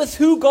agreeing with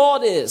who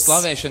God is.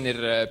 Slavēšana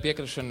ir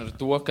piekrišana ar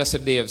to, kas ir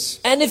Dievs.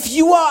 And if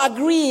you are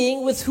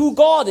agreeing with who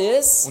God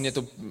is, Un ja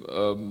tu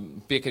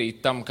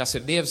piekrīti tam, kas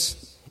ir Dievs,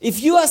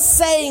 if you are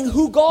saying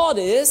who God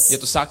is, ja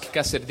tu saki,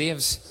 kas ir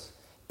Dievs,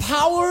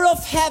 power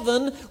of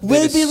heaven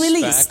will be debesu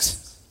released.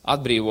 spēks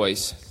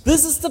atbrīvojas.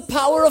 This is the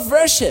power of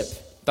worship.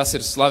 Tas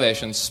ir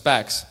slavēšanas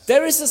spēks.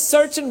 There is a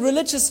certain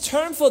religious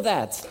term for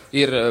that.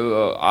 Ir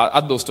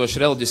atbilstoši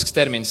reliģisks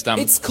termins tam.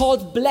 It's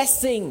called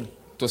blessing.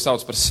 To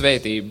sauc par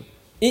svētību.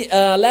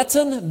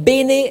 Latin,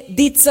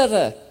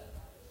 benedicere.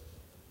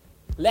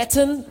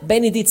 Latin,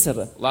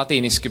 benedicere.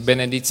 Latīniski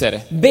benedicere.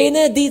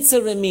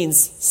 Benedicere means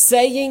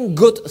saying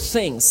good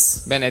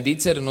things.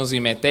 Benedicere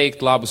nozīmē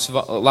teikt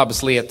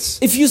labas lietas.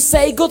 If you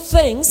say good Ja tu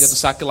things,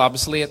 saki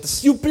labas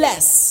lietas, you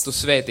bless. tu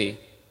svētī.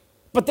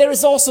 But there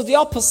is also the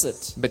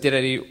opposite, Bet ir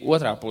arī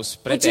otrā puse,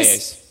 which pretējais,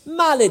 is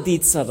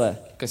maledicere.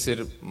 kas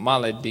ir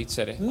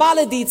maledicere.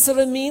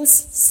 Maledicere means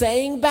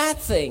saying bad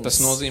Tas things.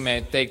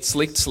 nozīmē teikt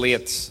sliktas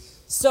lietas.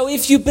 So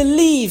if you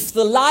believe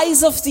the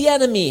lies of the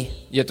enemy,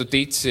 Ja tu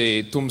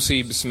tici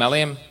tumsības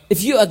meliem,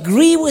 if you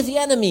agree with the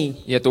enemy,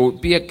 ja tu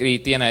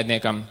piekrīti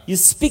ienaidniekam you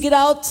speak it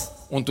out,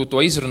 un tu to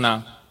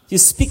izrunā, you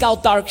speak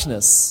out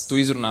darkness. tu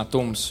izrunā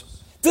tums.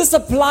 This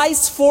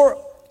applies for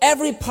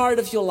every part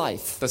of your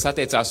life. Tas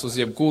attiecās uz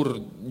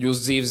jebkuru jūsu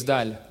dzīves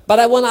daļu. But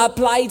I want to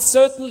apply it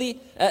certainly,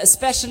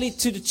 especially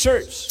to the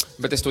church.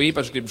 Bet es to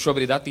īpaši gribu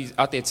šobrīd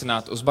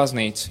attiecināt uz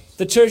baznīcu.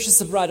 The church is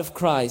the bride of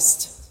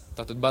Christ.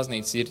 Tātad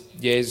baznīca ir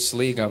Jēzus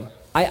līgava.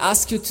 I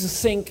ask you to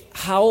think,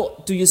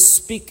 how do you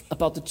speak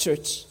about the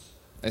church?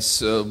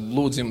 Es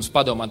lūdzu jums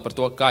padomāt par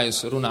to, kā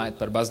jūs runājat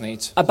par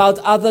baznīcu. About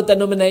other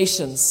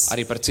denominations?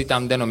 Arī par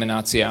citām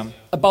denominācijām.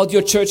 About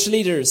your church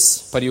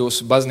leaders? Par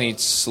jūsu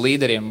baznīcas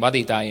līderiem,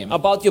 vadītājiem.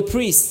 About your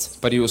priest?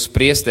 Par jūsu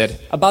priesteri.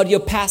 About your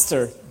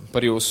pastor?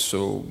 Par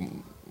jūsu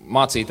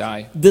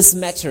mācītāju. This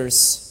matters.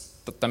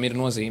 Tad tam ir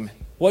nozīme.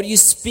 What you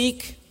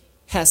speak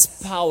has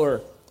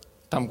power.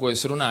 Tam, ko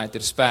jūs runājat,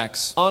 ir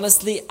spēks.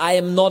 Honestly, I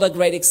am not a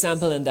great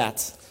example in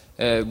that.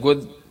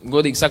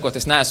 Godīgi sakot,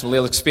 es neesmu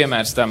lielisks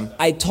piemērs tam.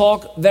 I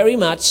talk very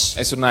much.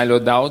 Es runāju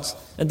ļoti daudz.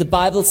 And the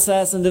Bible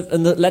says in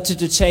the letter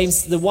to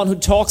James, the one who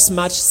talks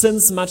much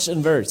sins much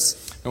in words.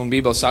 Un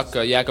Bībele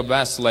saka, Jēkaba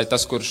vēstulē,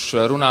 tas, kurš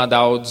runā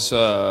daudz,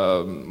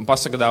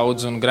 pasaka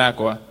daudz un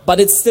grēko. But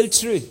it's still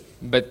true.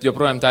 Bet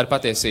joprojām tā ir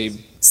patiesība.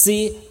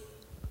 See,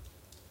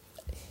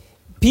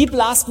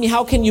 people ask me,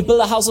 how can you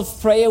build a house of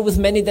prayer with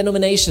many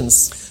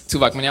denominations?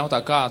 Cilvēki man jautā,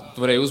 kā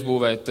tu varēji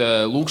uzbūvēt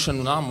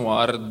lūkšanu namu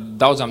ar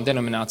daudzām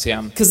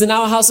denominācijām. Because in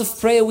our house of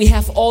prayer we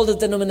have all the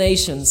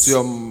denominations.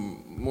 Jo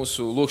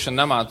mūsu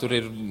lūkšana namā tur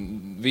ir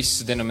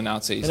visas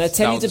denominācijas. And I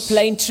tell you the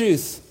plain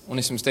truth. Un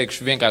es jums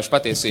teikšu vienkārši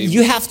patiesību.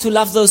 You have to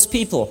love those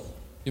people.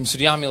 Jums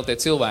ir jāmīl tie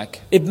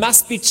cilvēki. It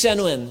must be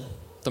genuine.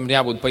 Tam ir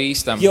jābūt pa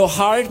īstam. Your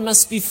heart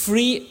must be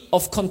free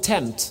of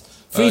contempt.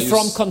 Free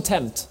from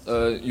contempt.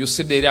 Jūs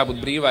sirdī ir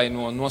jābūt brīvai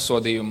no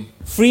nosodījuma.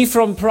 Free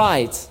from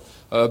pride.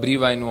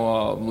 Brīvai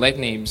no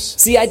lepnības.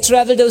 See, I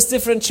travel those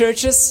different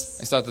churches.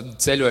 Es tātad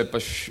ceļoju pa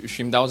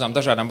šīm daudzām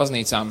dažādām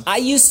baznīcām. I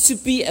used to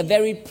be a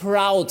very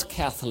proud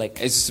Catholic.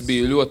 Es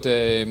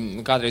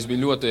kādreiz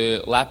biju ļoti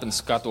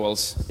lepns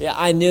katolis. Yeah,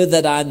 I knew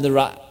that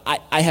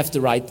I have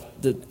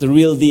the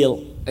real deal.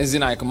 Es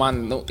zināju, ka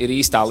man ir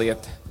īstā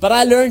lieta. But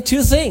I learned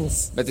two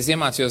things. Bet es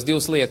iemācījos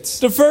divas lietas.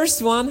 The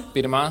first one,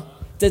 Pirmā,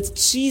 that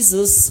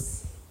Jesus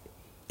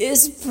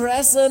is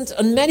present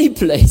in many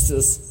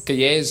places. ka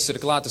Jēzus ir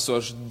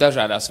klātesošs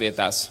dažādās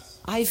vietās.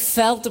 I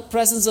felt the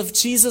presence of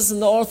Jesus in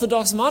the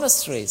Orthodox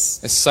monasteries.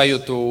 Es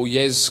sajūtu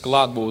Jēzus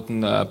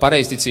klātbūtni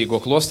pareizticīgo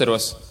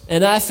klosteros.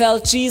 And I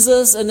felt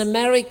Jesus in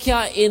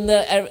America in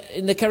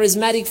the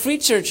charismatic free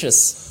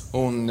churches.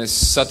 Un es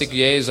satiku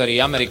Jēzu arī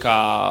Amerikā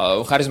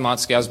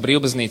harizmātiskajās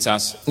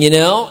brīvbaznīcās. You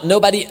know,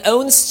 nobody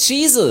owns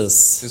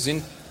Jesus. Jūs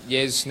zināt,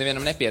 Jēzus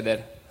nevienam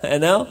nepieder. You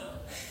know?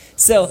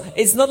 So,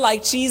 it's not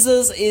like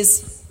Jesus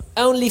is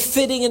only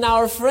fitting in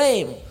our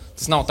frame.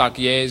 Tas nav tā,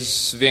 ka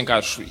Jēzus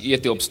vienkārši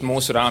ietilpst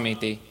mūsu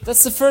rāmītī.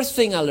 That's the first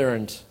thing I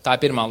learned. Tā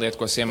ir pirmā lieta,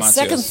 ko es The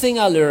second iemācījos. thing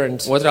I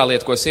learned. Otrā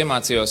lieta, ko es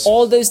iemācījos,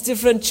 All those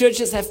different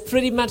churches have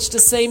pretty much the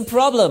same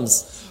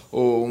problems.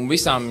 un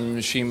visām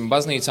šīm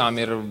baznīcām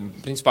ir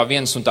principā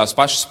vienas un tās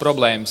pašas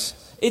problēmas.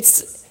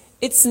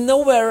 It's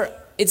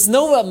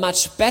nowhere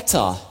much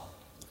better.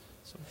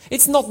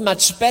 It's not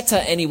much better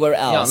anywhere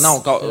Jā, else.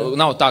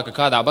 nav tā, ka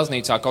kādā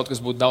baznīcā kaut kas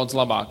būtu daudz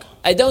labāk.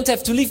 I don't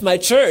have to leave my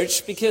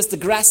church because the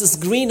grass is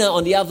greener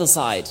on the other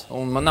side.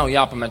 Un man nav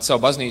jāpamet savu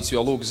baznīcu,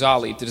 jo lūk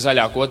zālīte ir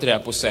zaļāka otrajā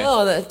pusē.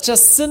 No, they're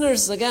just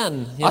sinners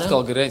again. You know?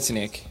 Atkal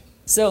grēcinieki.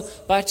 So,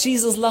 but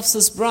Jesus loves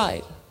his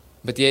bride.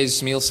 Bet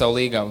Jēzus mīl savu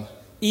līgavu.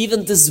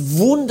 Even this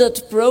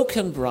wounded,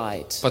 broken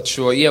bride. Pat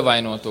šo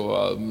ievainoto,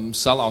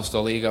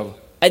 salauzto līgavu.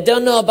 I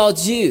don't know about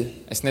you,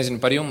 Es nezinu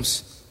par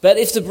jums, but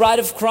if the bride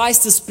of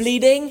Christ is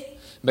bleeding,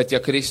 bet ja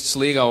Kristus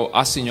līgavu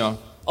asiņo,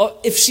 or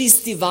if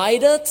she's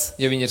divided,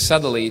 ja viņa ir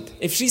sadalīta,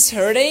 if she's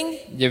hurting,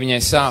 ja viņai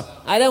sāp,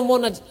 I don't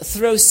want to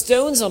throw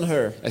stones on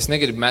her. es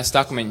negribu mest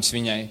akmeņus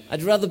viņai.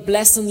 I'd rather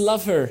bless and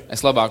love her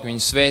Es labāk viņu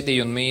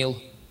svētīju un mīlu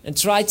and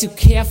try to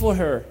care for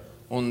her.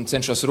 un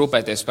cenšos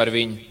rūpēties par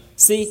viņu.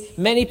 See,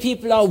 many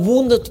people are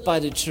wounded by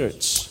the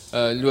church.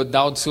 Ļoti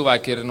daudz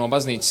cilvēku ir no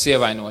baznīcas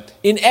ievainoti.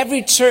 In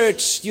every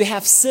church, you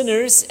have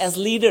sinners as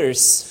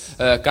leaders.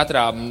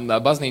 Katrā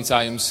baznīcā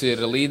jums ir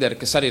līderi,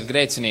 kas arī ir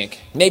grēcinieki.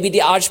 Maybe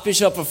the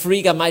Archbishop of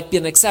Riga might be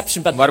an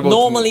exception, but Varbūt-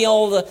 normally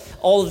all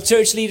the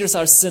church leaders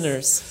are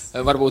sinners.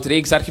 Varbūt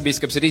Rīgas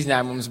arhibīskaps ir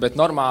izņēmums, bet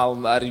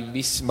normāli arī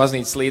visi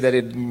baznīcas līderi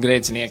ir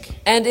grēcinieki.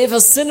 And if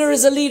a sinner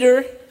is a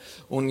leader,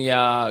 Un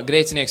ja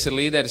grēcinieks ir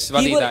līderis,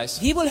 vadītājs,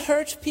 he will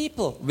hurt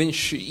people. viņš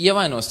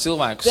ievainos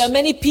cilvēkus. There are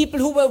many people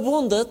who were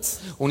wounded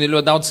Un ir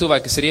ļoti daudz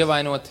cilvēku, kas ir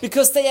ievainoti,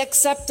 because they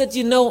accepted,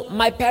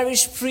 my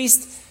parish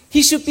priest,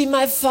 he should be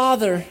my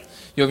father.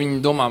 jo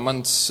viņi domā,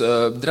 mans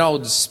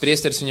draudzes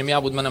priesteris, viņam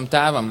jābūt manam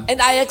tēvam. And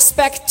I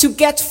expect to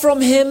get from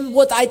him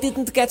what I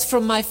didn't get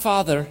from my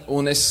father.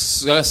 Un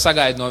es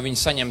sagaidu no viņa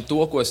saņemt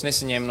to, ko es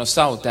nesaņēmu no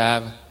savu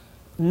tēva.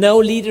 No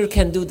leader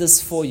can do this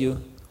for you.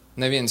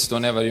 Neviens to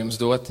nevar jums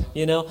dot.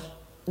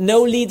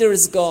 No leader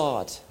is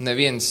God.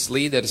 Neviens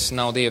līderis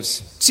nav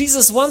Dievs.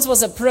 Jesus once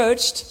was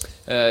approached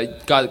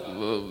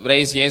Kādu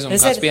reizi Jēzum and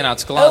kāds said,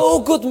 pienāca klāt. "Oh,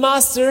 good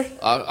master."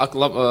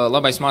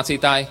 Labais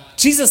mācītāji,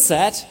 Jesus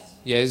said,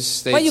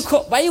 Jēzus why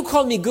you teica,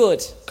 call me good?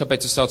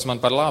 kāpēc jūs sauc man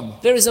par labu?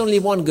 There is only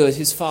one good,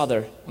 who's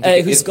Father,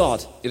 who's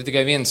God. Ir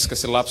tikai viens,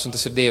 kas ir labs, un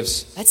tas ir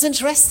Dievs. That's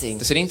interesting.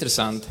 Tas ir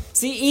interesanti.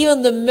 See,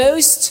 even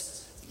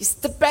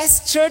the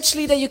best church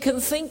leader you can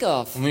think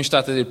of Un viņš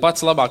tātad ir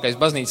pats labākais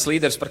baznīcas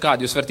līderis, par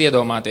kādu jūs varat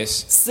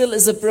iedomāties. still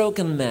is a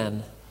broken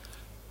man.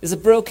 Is a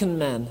broken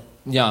man.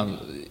 Jā,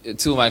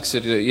 cilvēks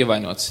ir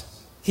ievainots.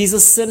 He's a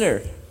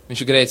sinner.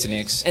 Viņš ir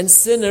grēcinieks. And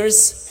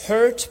sinners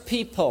hurt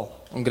people.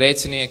 Un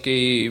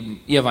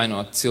grēcinieki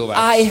ievainot cilvēkus.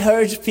 I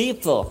hurt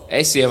people.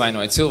 Es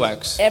ievainoju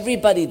cilvēkus.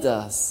 Everybody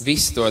does.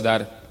 Visi to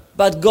dara.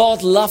 But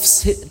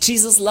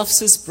Jesus loves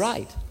his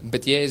bride.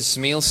 Bet Jēzus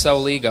mīl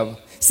savu līgavu.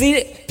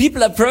 See,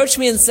 people approach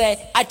me and say,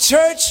 a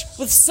church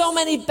with so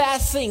many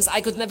bad things,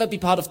 I could never be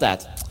part of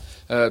that.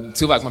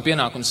 Cilvēki man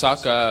pienāk un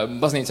saka,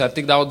 baznīcā ir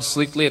tik daudz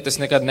sliktu lietu, es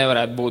nekad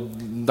nevarētu būt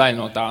daļa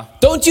no tā.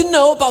 Don't you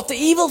know about the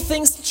evil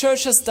things the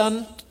church has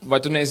done? Vai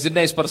tu neesi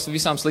dzirdējis par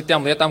visām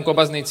sliktām lietām, ko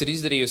baznīca ir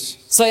izdarījusi?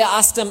 So I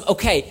asked them,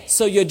 okay,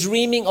 so you're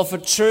dreaming of a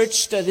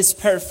church that is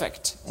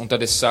perfect? Un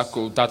tad es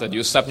saku, tātad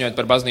jūs sapņojat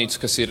par baznīcu,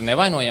 kas ir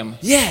nevainojama,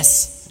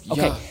 Yes.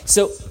 Okay, Yeah.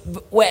 so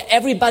where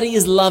everybody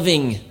is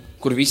loving.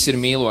 kur viss ir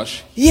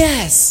mīloši.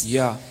 Yes.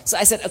 Jā. So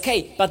I said,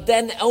 okay, but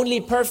then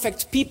only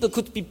perfect people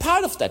could be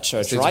part of that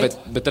church, right?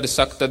 Bet tad es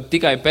saku, tad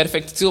tikai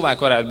perfekti cilvēki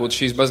varētu būt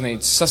šīs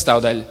baznīcas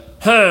sastāvdaļa.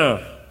 Huh.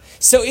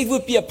 So it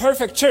would be a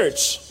perfect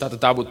church, Tātad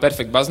tā būtu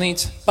perfekta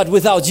baznīca, but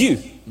without you,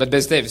 bet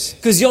bez tevis,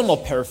 because you're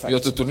not perfect. jo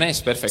tu tur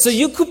neesi perfekts. So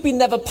you could be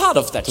never part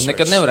of that Tu church.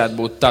 nekad nevarētu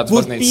būt tāds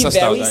Would baznīcas be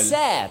very sastāvdaļa.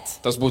 sad.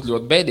 Tas būtu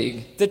ļoti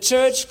bēdīgi. The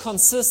church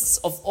consists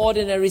of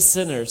ordinary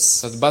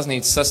sinners Tad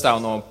baznīca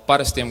sastāv no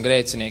parastiem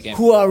grēciniekiem,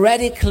 who are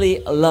radically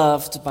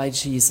loved by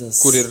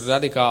Jesus. kur ir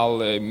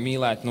radikāli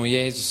mīlēti no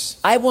Jēzus.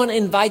 I want to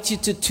invite you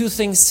to two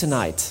things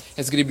tonight.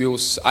 Es gribu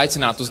jūs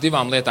aicināt uz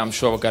divām lietām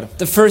šovakar.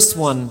 The first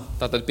one,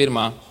 Tātad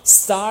pirmā,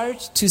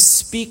 start to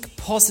speak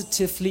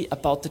positively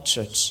about the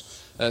church.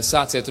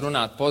 Sāciet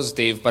runāt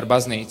pozitīvi par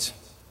baznīcu.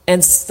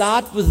 And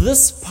start with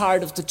this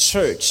part of the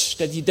church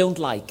that you don't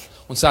like.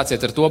 Un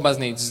sāciet ar to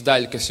baznīcas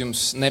daļu, kas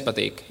jums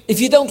nepatīk. If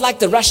you don't like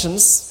the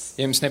Russians,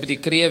 Ja jums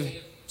nepatīk Krievi,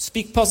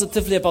 speak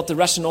positively about the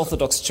Russian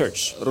Orthodox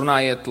Church.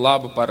 runājiet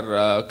labu par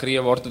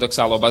Krievu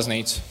ortodoksālo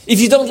baznīcu. If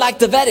you don't like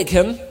the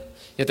Vatican,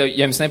 Ja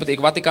jums nepatīk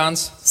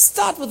Vatikāns,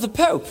 start with the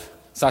Pope.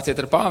 sāciet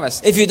ar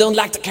pāvestu. If you don't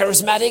like the Ja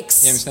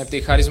charismatics, jums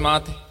nepatīk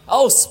harizmāti,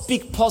 oh,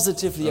 speak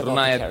positively about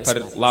the runājiet par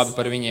charismatics. labi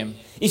par viņiem.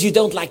 If you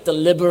don't like the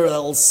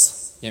liberals,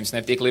 Ja jums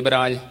nepatīk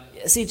liberāļi,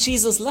 see,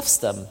 Jesus loves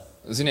them.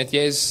 ziniet,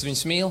 Jēzus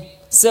viņus mīl.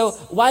 So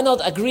why not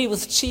agree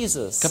with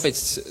Jesus?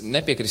 Kāpēc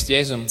nepiekrist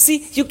Jēzum?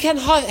 See, you can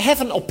have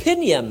an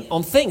opinion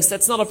on things.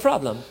 That's not a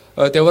problem.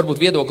 Tev var būt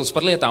viedoklis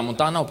par lietām, un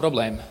tā nav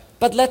problēma.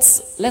 But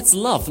let's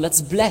love,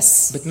 let's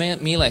bless. Bet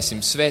mīlēsim,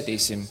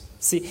 svētīsim.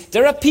 See,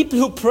 there are people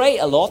who pray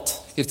a lot,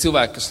 Ir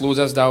cilvēki, kas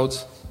lūdzas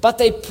daudz, but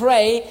they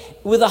pray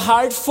with a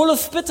heart full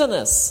of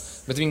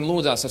bitterness. bet viņi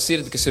lūdzas ar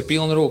sirdi, kas ir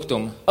pilna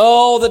rūgtuma.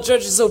 Oh, the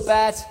church is so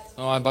bad.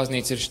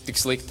 Baznīca ir tik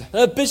slikta.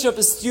 The bishop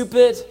is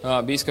stupid.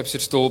 Bīskaps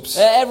ir stulbs.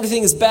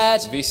 Everything is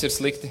bad. Viss ir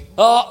slikti.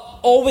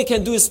 All we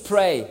can do is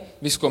pray.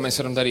 Viss, ko mēs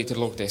varam darīt, ir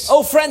lūgties.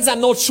 Oh, friends,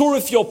 I'm not sure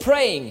if you're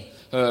praying.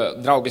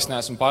 Draugi, es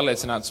neesmu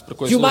pārliecināts, par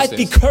ko jūs You might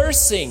be lūdzaties.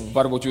 cursing.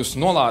 Varbūt jūs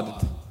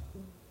nolādat.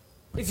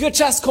 If you're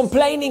just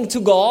complaining to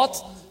God,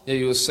 Ja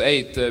jūs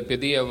ejat pie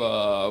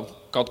Dieva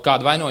kaut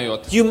kādu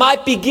vainojot, you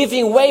might be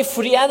giving way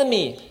for the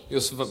enemy.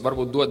 jūs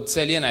varbūt dodat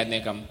ceļu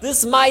ienaidniekam.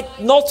 This might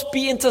not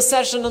be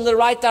intercession in the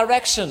right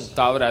direction.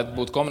 Tā varētu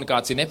būt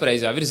komunikācija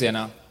nepareizajā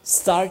virzienā.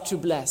 Start to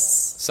bless.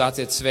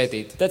 Sāciet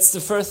svētīt. That's the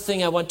first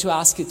thing I want to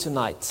ask you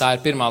tonight. Tā ir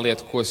pirmā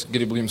lieta, ko es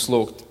gribu jums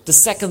lūgt. The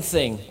second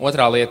thing,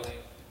 Otrā lieta.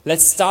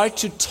 let's start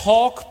to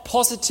talk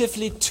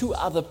positively to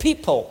other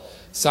people.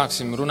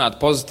 Sāksim runāt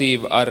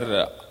pozitīvi ar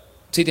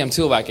citiem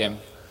cilvēkiem.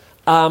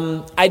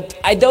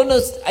 I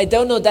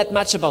don't know that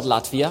much about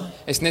Latvia,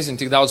 Es nezinu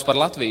tik daudz par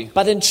Latviju,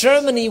 but in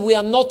Germany we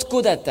are not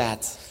good at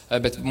that.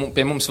 bet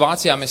pie mums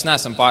Vācijā mēs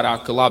neesam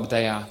pārāk labi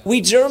tajā.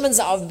 We Germans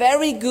are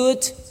very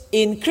good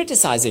in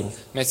criticizing.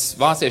 Mēs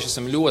vācieši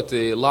esam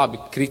ļoti labi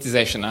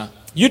kritizēšanā.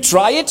 You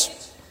try it,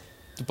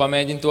 Tu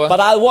pamēģini to, but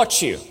I'll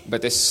watch you.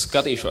 bet es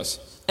skatīšos.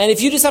 And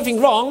if you do something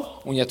wrong,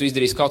 Un ja tu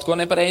izdarīsi kaut ko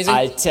nepareizi,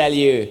 I'll tell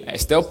you.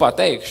 es tev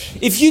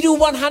pateikšu. If you do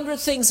 100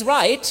 things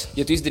right,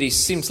 Ja tu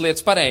izdarīsi 100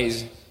 lietas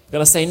pareizi, I'm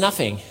gonna say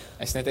nothing.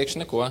 es neteikšu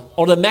neko.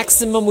 Or the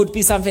maximum would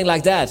be something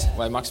like that.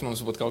 Vai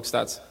maksimums būtu kaut kas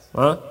tāds.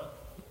 Huh?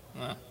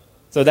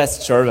 So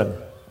that's German.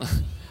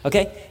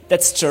 Okay?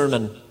 That's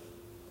German.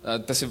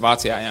 Tas ir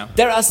Vācijā, jā.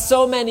 There are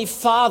so many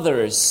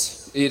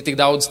fathers Ir tik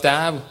daudz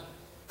tēvu,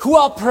 who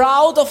are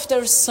proud of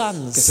their kas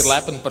sons, ir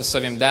lepni par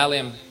saviem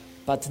dēliem,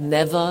 but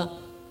never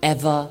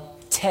ever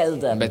tell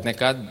them. bet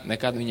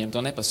nekad viņiem to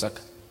nepasaka.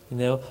 You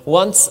know,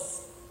 once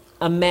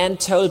a man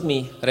told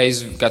me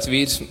Reiz kāds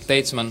vīrs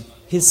teica man,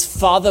 his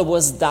father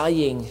was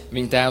dying.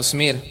 viņa tēvs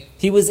mir,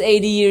 He was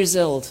 80 years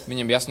old.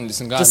 viņam bija 80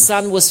 The gadi,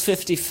 son was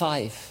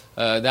 55.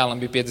 dēlam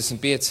bija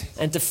 55,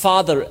 And the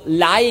father,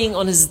 lying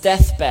on his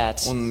deathbed,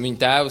 un viņa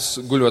tēvs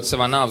guļot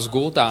savā nāves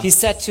gultā, he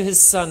said to his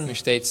son,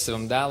 viņš teica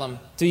savam dēlam,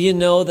 "Do you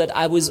know that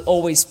I was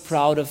always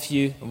proud of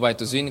you?" vai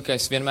tu zini, ka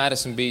es vienmēr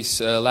esmu bijis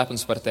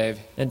lepns par tevi?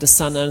 And the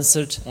son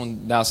answered, Un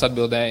dēls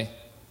atbildēja,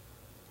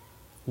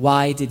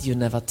 "Why did you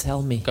never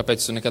tell me?"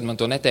 kāpēc tu nekad man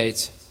to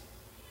neteici?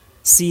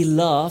 See,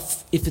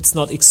 love, if it's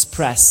not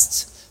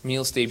expressed,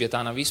 Mīlestība, ja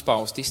tā nav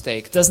izpausta,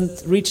 izteikta,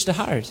 doesn't reach the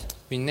heart.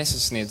 viņa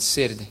nesasniedz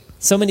sirdi.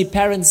 So many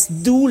parents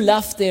do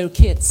love their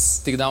kids,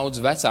 Tik daudz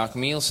vecāku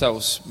mīl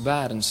savus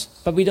bērnus,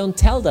 but we don't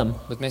tell them.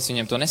 bet mēs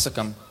viņiem to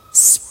nesakam.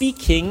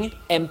 Speaking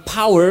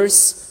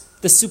empowers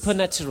the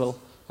supernatural.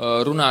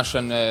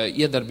 Runāšana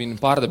iedarbina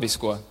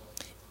pārdabisko.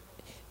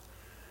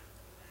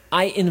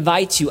 I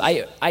invite you,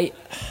 I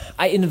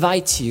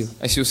invite you,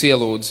 Es jūs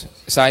ielūdzu,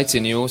 es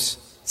aicinu jūs,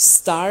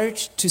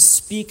 start to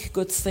speak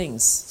good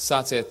things.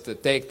 sāciet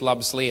teikt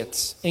labas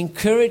lietas,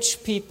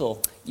 Encourage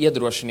people.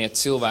 iedrošiniet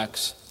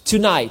cilvēkus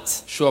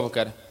tonight.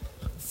 šovakar.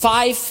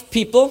 5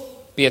 people,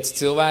 5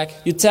 cilvēki,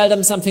 you tell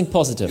them something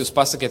positive. jūs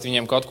pasakiet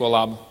viņiem kaut ko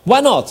labu.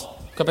 Why not?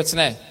 Kāpēc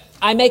ne?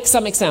 I make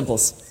some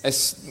examples.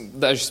 Es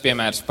dažus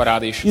piemērus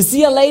parādīšu. You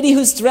see a lady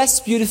who's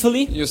dressed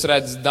beautifully? Jūs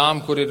redzat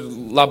dāmu, kur ir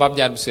labi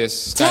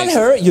apģērbusies, Tell skaisti.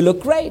 her you look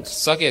great.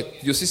 Sakiet,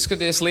 jūs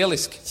izskaties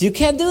lieliski. You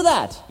can do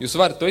that. Jūs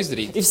varat to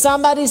izdarīt. If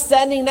somebody's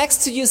standing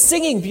next to you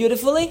singing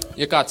beautifully,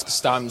 Ja kāds,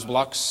 kas stāv jums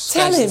blakus,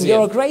 Tell skaisti him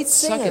you're a dzied, great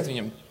singer. sakiet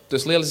viņam, tu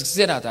esi lielisks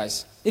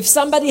dziedātājs. if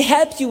somebody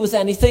helped you with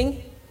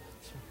anything,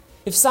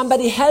 Ja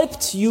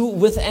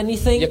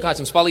kāds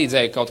jums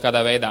palīdzēja kaut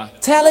kādā veidā,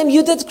 tell him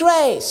you did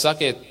great.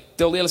 sakiet,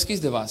 tev lieliski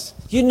izdevās.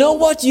 You know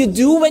what you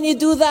do when you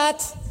do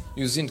that?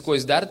 Jūs zināt, ko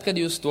jūs darat, kad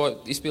jūs to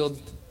izpildat?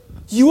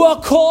 You are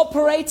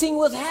cooperating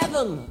with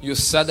heaven. Jūs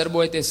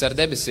sadarbojaties ar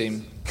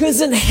debesīm. Because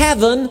in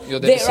heaven, Jo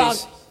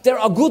there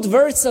are good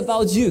words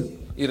about you.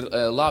 Ir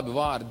labi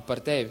vārdi par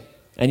tevi.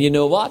 And you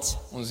know what?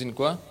 Un zini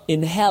ko?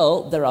 In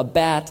hell, there are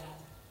bad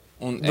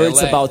Un words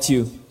ellē about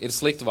you. ir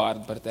slikti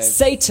vārdi par tevi.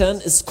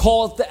 Satan is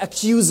called the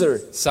accuser.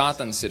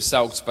 Sātans ir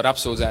saukts par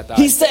apsūdzētāju.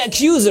 He's the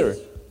accuser.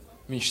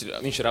 Viņš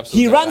ir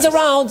He runs apsūdzētājs.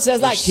 around,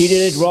 says like, he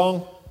did it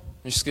wrong.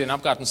 Viņš skrien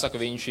apkārt un saka,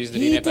 viņš He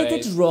izdarīja did it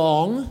nepareizi.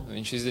 wrong.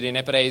 Viņš izdarīja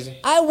nepareizi.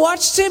 I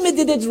watched him, he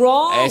did it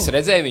wrong. Es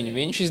redzēju viņu,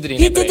 viņš izdarīja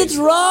He did it nepareizi.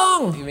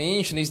 wrong.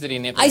 Viņš izdarīja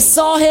I nepareizi.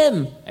 saw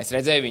him. Es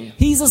redzēju viņu.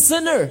 He's a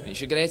sinner.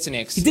 Viņš ir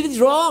grēcinieks. He did it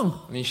wrong.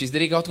 Viņš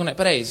izdarīja kaut ko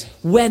nepareizi.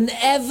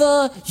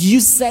 Whenever you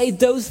say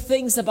those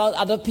things about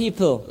other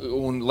people,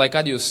 Un, lai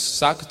kad jūs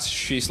sakat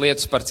šīs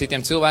lietas par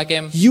citiem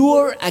cilvēkiem,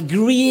 you're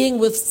agreeing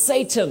with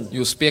Satan.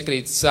 jūs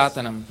piekrītat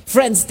Sātanam.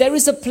 Friends, there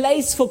is a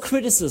place for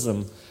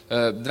criticism.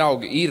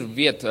 Draugi, ir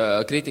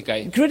vieta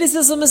kritikai.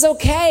 Criticism is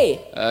okay,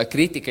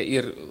 Kritika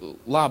ir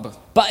laba,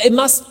 but it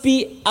must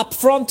be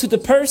upfront to the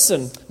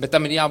person. bet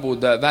tam ir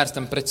jābūt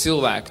vērstam pret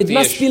cilvēku. It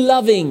must be Tieši.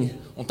 loving.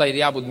 Un tai ir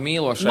jābūt It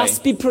mīlošai.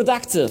 must be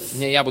productive.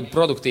 Viņai jābūt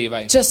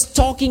produktīvai. Just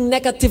talking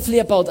negatively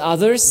about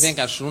others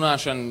Vienkārši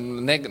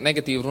runāšana,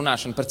 negatīva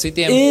runāšana par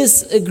citiem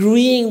is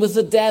agreeing with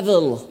the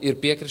devil. ir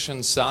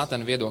piekrišana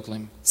Sātana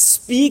viedoklim.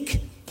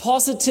 Speak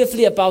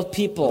positively about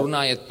people.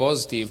 Runājiet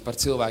pozitīvi par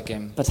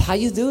cilvēkiem. But how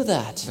you do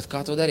that? Bet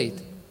kā to darīt?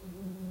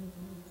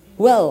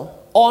 Well,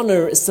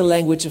 honor is the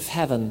language of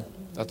heaven.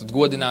 Tātad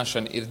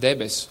godināšana ir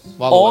debesu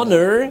valoda.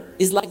 Honor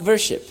is like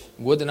worship.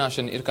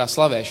 Godināšana ir kā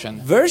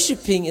slavēšana.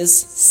 Worshipping is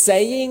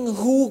saying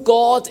who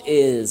God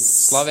is.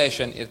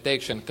 Slavēšana ir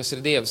teikšana, kas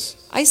ir Dievs.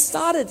 I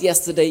started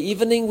yesterday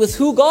evening with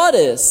who God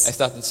is. Es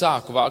tātad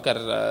sāku vakar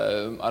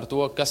ar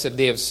to, kas ir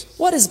Dievs.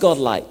 What is God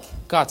like?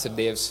 Kāds ir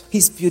Dievs?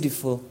 He's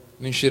beautiful.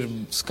 Viņš ir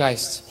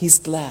skaists, He's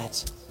glad.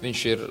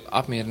 viņš ir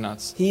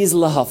apmierināts, He is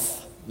love.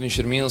 viņš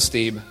ir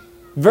mīlestība.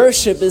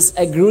 Worship is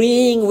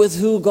agreeing with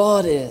who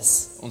God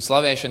is. Un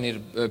slavēšana ir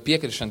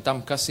piekrišana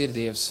tam, kas ir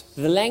Dievs.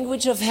 The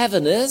language of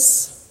heaven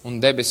is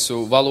Un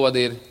debesu valoda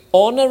ir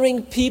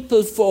honoring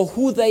people for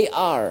who they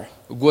are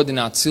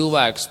godināt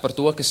cilvēkus par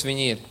to, kas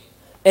viņi ir.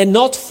 and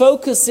not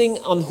focusing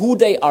on who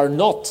they are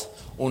not.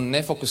 Un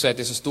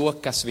nefokusēties uz to,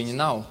 kas viņi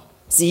nav.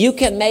 See, you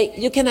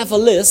can have a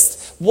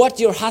list what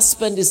your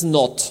husband is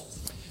not.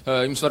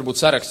 Jums var būt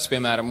saraksts,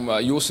 piemēram,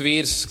 jūsu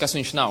vīrs, kas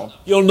viņš nav.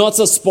 You're not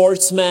a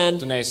sportsman.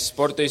 Tu neesi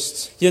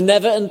sportists, You're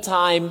never in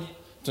time.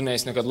 tu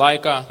neesi nekad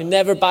laikā, You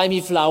never buy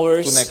me tu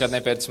flowers. nekad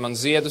nepērci man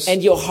ziedus,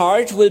 And your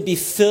heart will be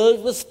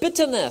filled with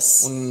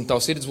bitterness. un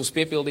tavs sirds būs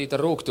piepildīta ar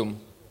rūgtumu.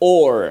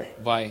 Or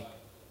Vai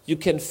you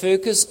can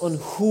focus on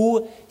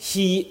who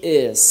he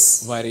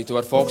is. arī tu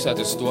vari fokusēties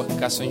uz to,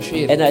 kas viņš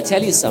ir. And I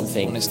tell you Un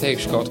something. es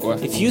teikšu kaut ko.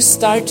 If you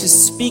start to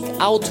speak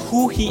out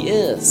who he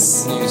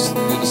is,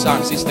 Ja tu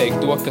sāks izteikt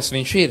to, kas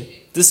viņš ir,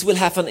 this will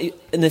have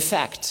an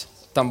effect.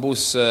 tam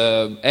būs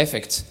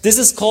efekts. This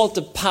is called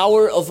the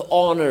power of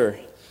honor.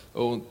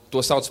 Un to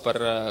sauc par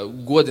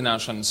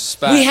godināšanas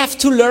We spēku. have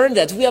to learn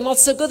that. We are not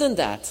so good in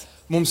that.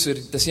 Mums ir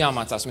tas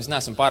jāmācās, mēs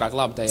neesam pārāk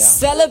labi tajā.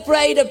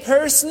 Celebrate a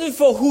person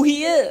for who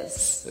he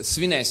is.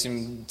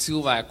 Svinēsim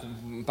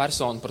cilvēku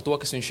personu par to,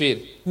 kas viņš ir.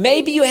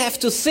 Maybe you have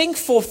to think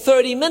for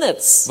 30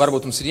 minutes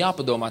Varbūt mums ir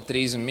jāpadomā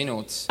 30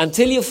 minūtes,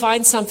 until you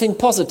find something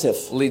positive.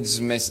 līdz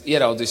mēs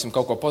ieraudzīsim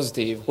kaut ko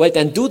pozitīvu. Well,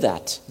 then do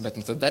that. Bet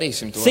nu tad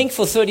darīsim to. Think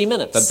for 30 Tad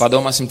minutes.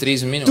 padomāsim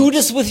 30 Do minūtes.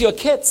 this with your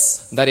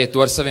kids. Dariet to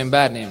ar saviem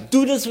bērniem.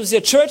 Do this with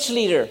your church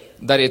leader.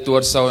 Dariet to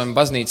ar saviem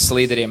baznīcas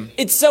līderiem.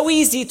 It's so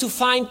easy to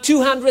find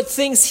 200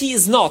 things he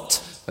is not.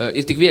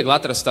 Ir tik viegli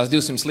atrast tās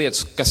 200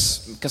 lietas,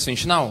 kas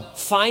viņš nav.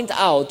 Find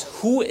out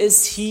who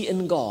is he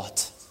in God.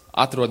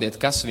 Atrodiet,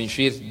 kas viņš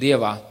ir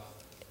Dievā.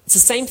 It's the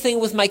same thing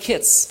with my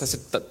kids. Tas ir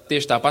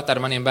tieši tāpat ar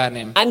maniem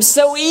bērniem. I'm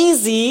so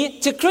easy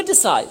to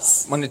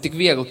criticize. Man ir tik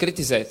viegli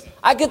kritizēt.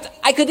 I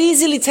could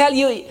easily tell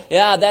you,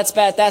 yeah, that's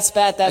bad, that's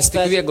bad, that's Es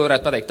tik bad. viegli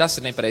varētu pateikt, tas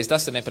ir nepareizi,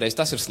 tas ir nepareizi,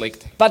 tas ir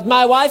slikti. But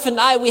my wife and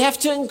I, we have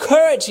to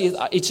encourage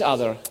each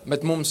other.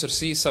 Bet mums ar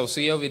savu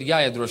sievu ir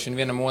jāiedrošina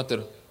vienam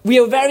otru. We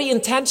are very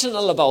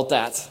intentional about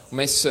that.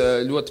 Mēs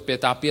ļoti pie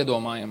tā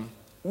piedomājam.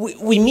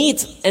 We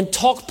meet and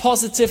talk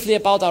positively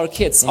about our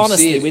kids. Mums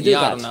Honestly, ir we do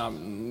that.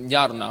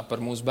 jārunā par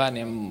mūsu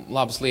bērniem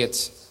labas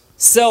lietas.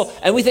 So,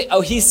 and we think,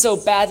 oh, he's so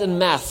bad in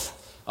math.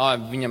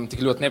 Viņam tik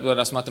ļoti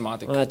nepadarās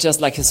matemātika.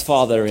 Just like his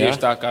father, yeah? Tieši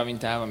tā kā viņa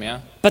tēvam, jā.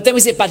 But then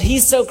we say, but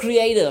he's so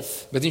creative.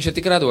 Bet viņš ir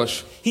tik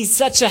radošs. He's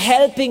such a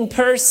helping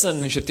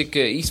person. Viņš ir tik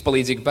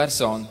izpalīdzīga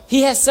persona.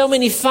 He has so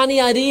many funny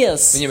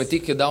ideas. Viņam ir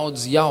tik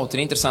daudz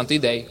jautru, interesantu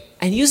ideju.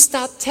 And you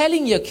start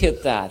telling your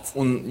kid that.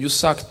 Un jūs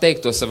sākat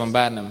teikt to savam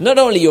bērnam. Not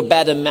only you're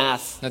bad at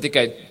math. Ne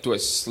tikai tu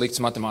esi slikts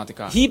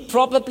matemātikā. He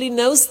probably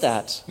knows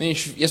that.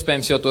 Viņš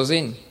iespējams jau to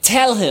zina.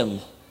 Tell him.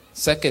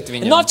 Sakiet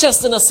viņam. Not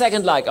just in a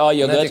second like, oh,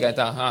 you're Ne good. tikai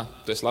tā,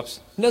 tu esi labs.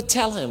 No,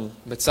 tell him.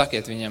 Bet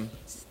sakiet viņam.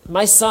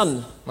 My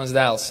son, Mans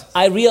dēls,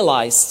 I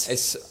realized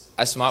es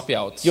esmu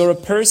apjauts. you're a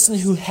person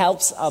who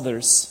helps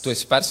others. Tu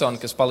esi persona,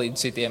 kas palīdz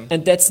citiem.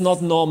 And that's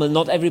not normal.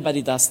 Not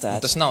everybody does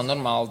that. Tas nav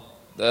normāli.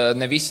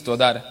 Ne visi to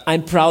dara.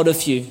 I'm proud of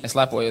you. Es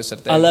lepojos ar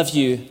I tevi. love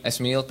you. Es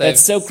mīlu tevi.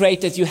 It's so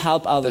great that you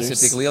help Tas ir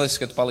tik others. lieliski,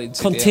 ka tu palīdzi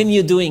citiem.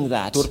 Continue doing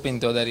that.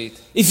 Turpini to darīt.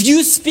 If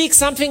you speak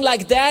something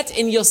like that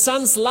in your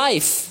son's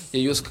life, Ja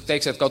jūs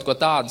teiksiet kaut ko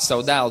tādu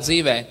savu dēlu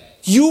dzīvē,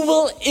 you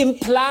will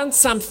implant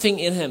something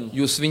in him,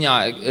 jūs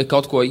viņā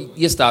kaut ko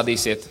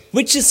iestādīsiet,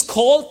 which is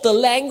called the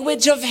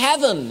language of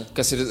heaven.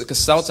 kas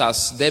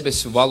saucās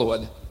debesu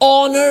valoda.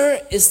 Honor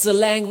is the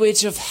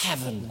language of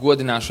heaven.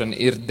 Godināšana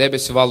ir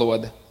debesu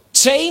valoda.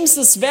 James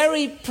is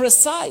very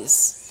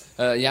precise.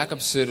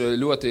 Jākabs ir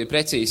ļoti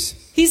precīzs.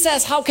 He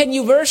says, how can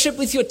you worship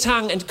with your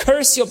tongue and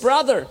curse your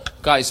brother?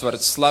 Kā jūs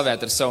varat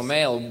slavēt ar savu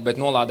mēlu, bet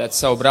nolādēt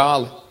savu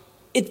brāli?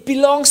 It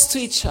belongs to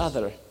each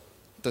other.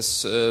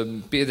 Tas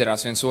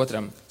piederās viens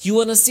otram. You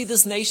want to see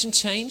this nation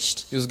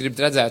changed? Jūs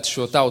gribat redzēt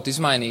šo tautu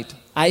izmainīt?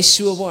 I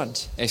sure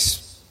want.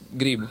 Es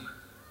gribu.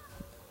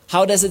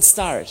 How does it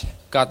start?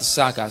 Kā tas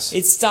sākās?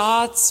 It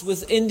starts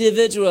with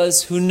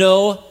individuals who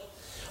know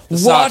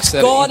Tas what sāks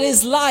ar- God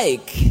is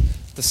like.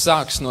 Tas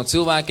sāks no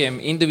cilvēkiem,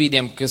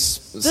 individiem, kas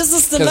This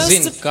is the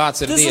zina,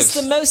 kāds ir this is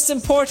the Dievs. most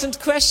important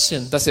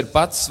question. Tas ir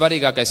pats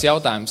svarīgākais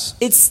jautājums.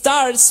 It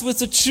starts with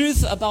the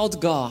truth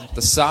about God.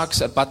 Tas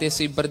sāks ar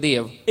patiesību par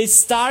Dievu. It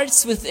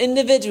starts with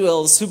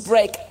individuals who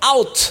break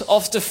out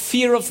of the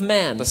fear of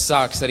man Tas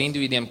sāks ar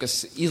individiem,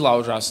 kas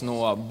izlaužās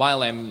no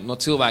bailēm no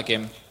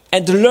cilvēkiem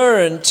and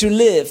learn to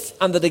live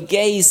under the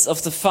gaze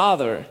of the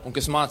Father. un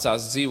kas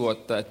mācās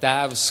dzīvot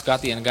tēva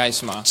skatiena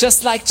gaismā.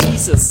 Just like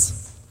Jesus.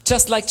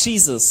 Just like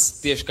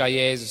Jesus. Tieši kā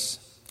Jēzus.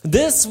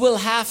 This will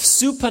have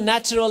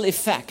supernatural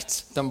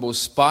effect. Tam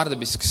būs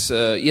pārdabisks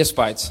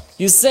iespējas.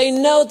 You say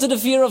no to the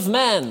fear of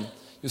man.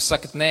 Jūs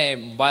sakat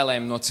nē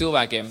bailēm no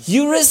cilvēkiem.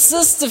 You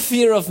resist the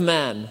fear of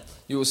man.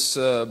 Jūs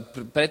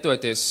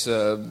pretojaties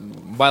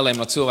bailēm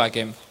no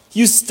cilvēkiem.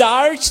 You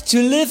start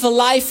to live a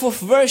life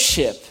of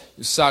worship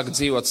Jūs sākat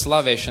dzīvot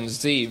slavēšanas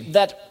dzīvi,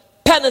 that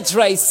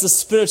penetrates the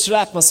spiritual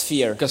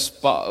atmosphere. kas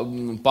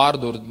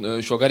pārdur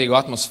šo garīgo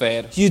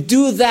atmosfēru. You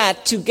do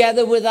that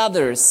together with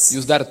others.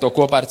 Jūs darat to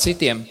kopā ar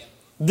citiem.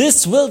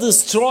 This will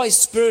destroy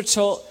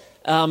spiritual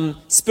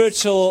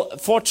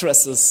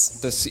fortresses.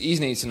 Tas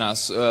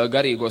iznīcinās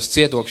garīgos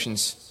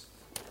cietokšņus.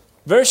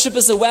 Worship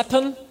is a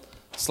weapon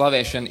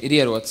Slavēšana ir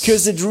ierocis,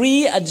 because it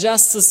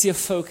readjusts your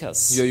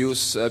focus. jo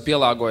jūs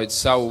pielāgojat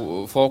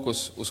savu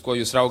fokusu, uz ko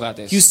jūs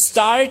raugāties. You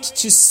start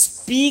to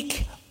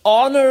speak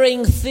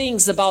honoring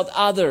things about Jūs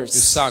others.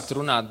 sākat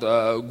runāt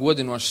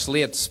godinošas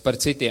lietas par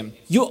citiem.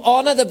 You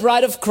honor the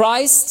bride of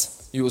Christ,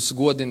 Jūs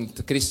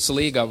godinat Kristus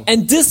līgavu,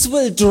 and this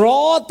will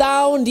draw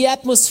down the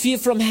atmosphere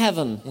from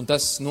heaven. un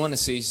tas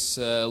nonesīs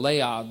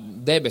lejā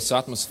debesu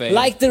atmosfēru,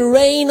 Like the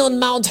rain on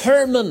Mount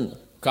Hermon,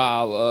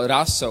 kā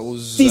rasa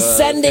uz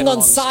descending on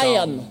Hermonas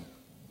Zion. kalnu,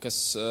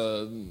 kas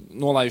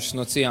nolaižas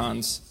no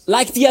Ciānas,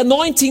 like the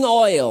anointing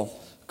oil,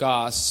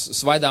 kā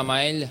svaidāmā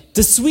eļļa,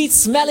 the sweet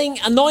smelling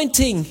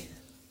anointing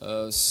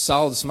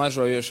saldas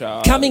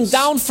mažojošā, coming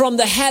down from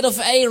the head of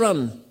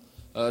Aaron,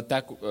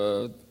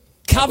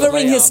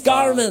 covering his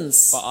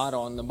garments, pa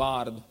Ārona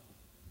bārdu,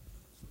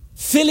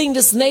 filling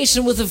this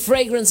nation with the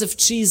fragrance of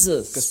kas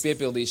Jesus.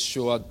 piepildīs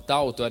šo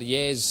tautu ar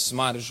Jēzus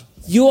smaržu.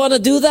 You want to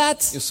do that?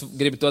 Jūs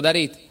gribat to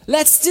darīt?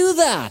 Let's do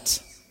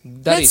that.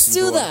 Let's Darīsim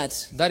do to.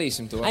 that.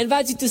 Darīsim to. I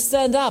invite you to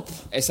stand up.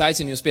 Es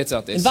aicinu jūs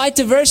piecelties. Invite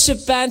the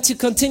worship band to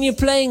continue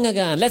playing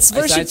again. Let's Es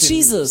worship aicinu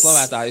Jesus.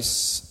 slavētājus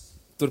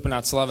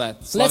turpināt slavēt.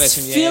 Let's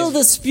Slavēsim fill Jēzu.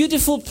 this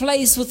beautiful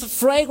place with the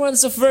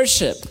fragrance of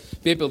worship.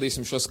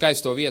 Piepildīsim šo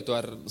skaisto vietu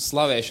ar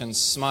slavēšanas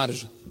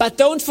smaržu. But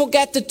don't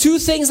forget the two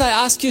things I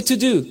ask you to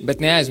do. Bet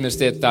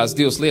neaizmirstiet tās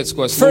divas lietas,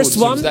 ko es First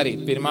lūdzu one. jums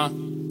darīt. Pirmā,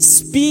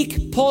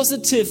 Speak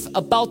positive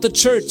about the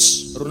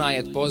church,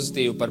 runājiet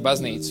pozitīvi par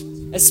baznīcu.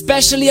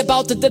 especially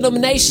about the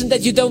denomination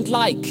that you don't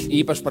like,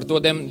 Īpaši par to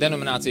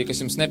denomināciju, kas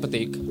jums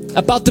nepatīk.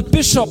 about the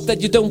bishop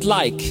that you don't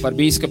like, Par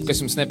bīskapu,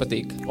 kas jums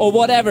nepatīk. or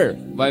whatever.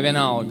 Vai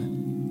vienalga.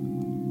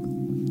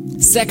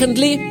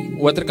 Secondly,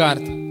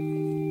 Otrakārt,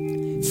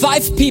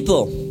 5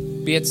 people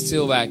 5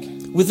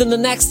 cilvēki within the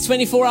next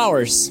 24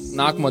 hours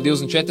nākamo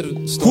 24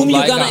 whom stundu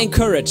you're gonna laikā.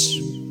 encourage.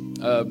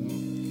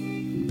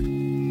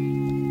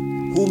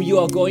 Whom you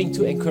are going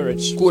to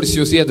encourage. Kurus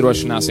jūs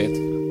iedrošināsiet?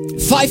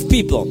 5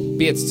 people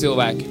 5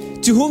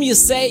 cilvēki, to whom you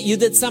say you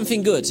did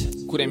something good.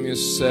 kuriem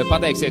jūs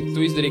pateiksiet,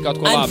 tu izdarīji kaut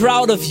ko I'm labu.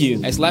 proud of you.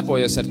 Es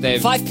lepojos ar tevi.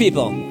 5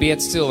 people.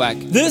 5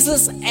 cilvēki. This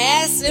is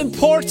as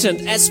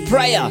important as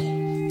prayer.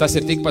 Tas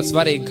ir tikpat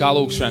svarīgi kā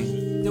lūkšana.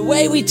 The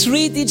way we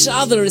treat each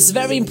other is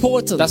very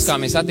important. Tas, kā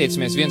mēs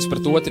attiecamies viens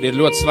pret otru, ir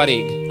ļoti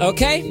svarīgi.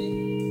 Okay?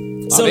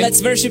 So Amen.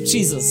 let's worship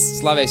Jesus.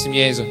 Slavēsim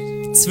Jēzu.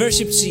 Let's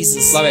worship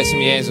Jesus.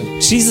 Slavēsim Jēzu.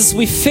 Jesus,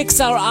 we fix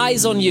our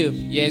eyes on you.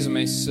 Jēzu,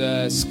 mēs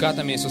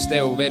skatāmies uz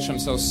tevi, vēršam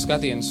savus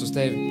skatienus uz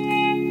tevi.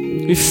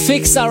 We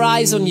fix our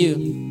eyes on you.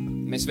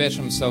 Mēs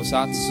vēršam savus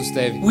acis uz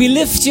tevi. We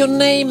lift your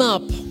name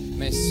up.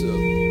 Mēs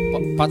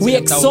We paceļam tavu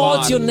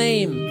exalt your vārdu.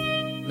 name.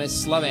 Mēs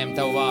slavējam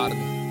tavu vārdu.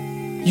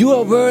 You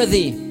are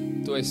worthy.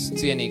 Tu esi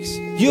cienīgs.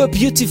 You are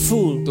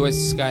beautiful. Tu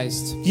esi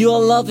skaists. You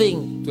are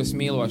loving. Tu esi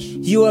mīlošs.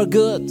 You are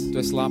good. Tu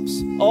esi labs.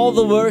 All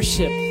the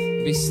worship,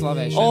 Viss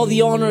slavēšana. all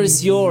the honor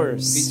is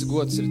yours. Viss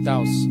gods ir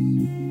tavs.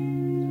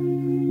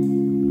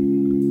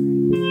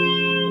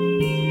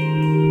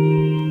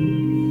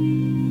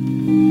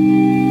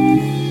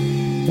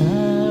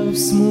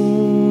 Tavs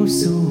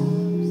mūsu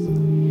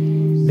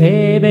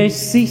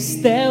debesis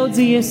tev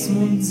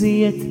dziesmu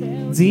dzied,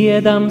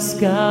 dziedam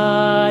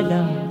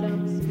skaļāk,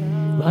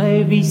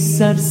 lai viss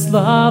ar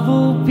slavu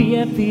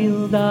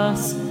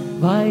piepildās,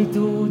 vai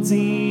tu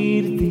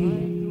dzirdi,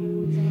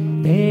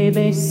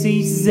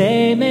 debesis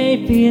zemē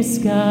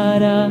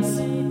pieskārās.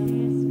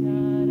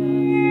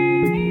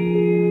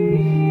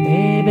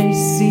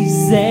 Debesis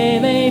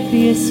zemē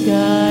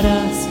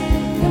pieskārās,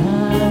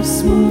 Tavs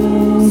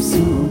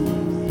mūsu.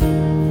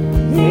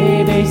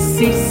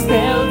 Debesis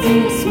tev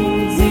dziesmu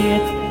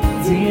dzied,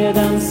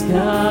 dziedam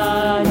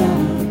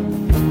skaļāk,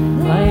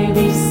 lai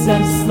viss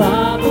ar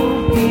slavu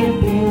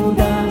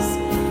piepildās,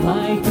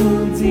 vai tu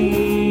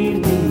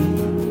dzirdi,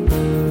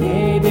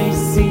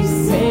 debesis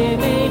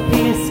zemē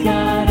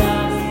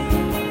pieskārās.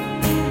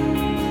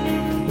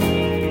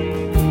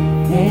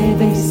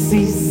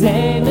 Debesis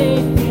zemē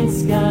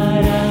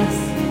pieskārās,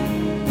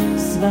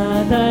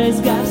 Svētais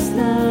Gars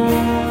nāc.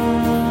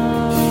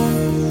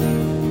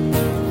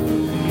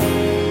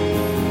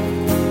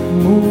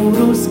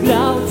 Mūrus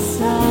grauds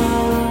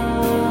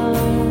sāc,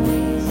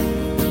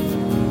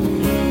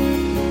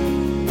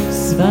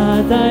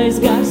 Svētais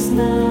Gars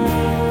nāc.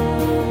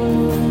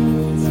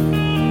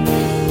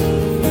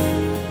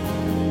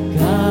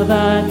 Kā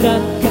vētra,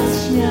 kas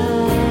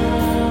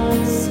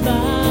šņāc,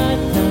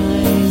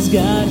 Svētais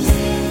Gars,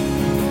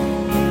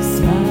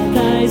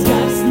 Svētais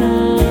Gars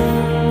nāc.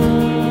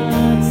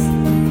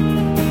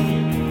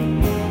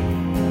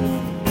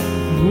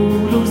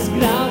 Mūrus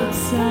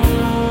grauds sāc,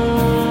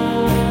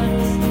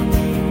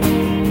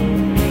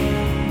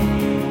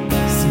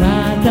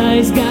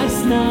 Svētais Gars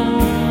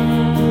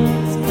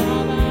nāc,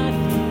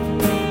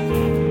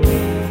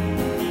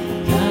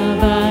 kā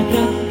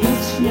vētra,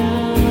 kas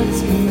šņāc,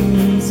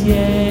 Kungs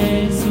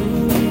Jēzu,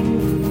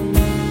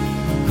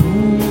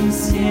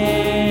 Kungs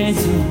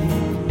Jēzu.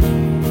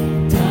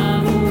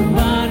 Tavu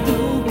vārdu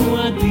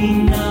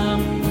godinām,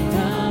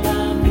 Tavā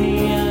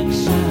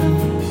priekšā,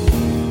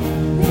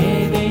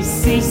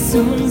 debesis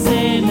un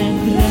zeme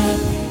drēb,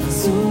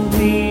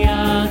 sūtīja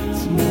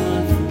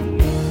atmodu.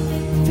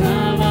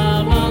 Tavā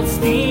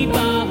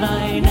valstībā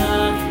lai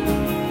nāk,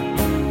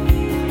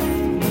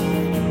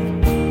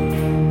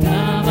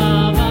 Tavā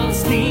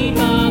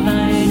valstībā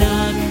lai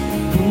nāk,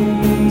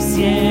 Kungs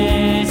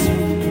Jēzu.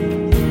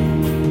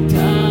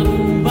 Tavu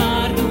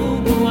vārdu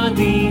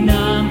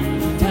godinām,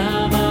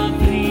 Tavā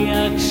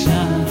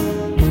priekšā,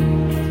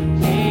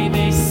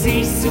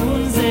 debesis un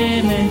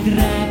zeme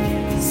drēb,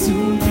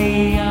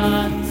 sūtīja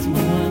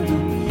atmodu.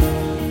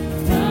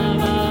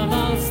 Tavā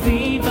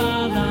valstībā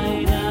lai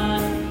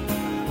nāk,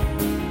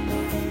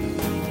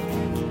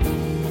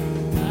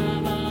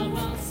 Tavā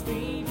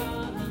valstībā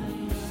lai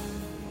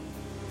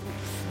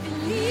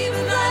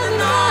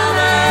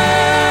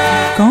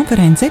nāk.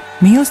 Konference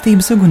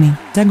Mīlestības ugunī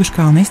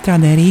Dzeguškalna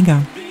izstrādē Rīgā.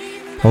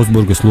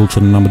 Augsburgas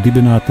lūkšana nama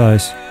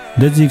dibinātājs,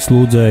 dedzīgs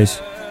lūdzējs,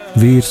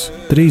 vīrs,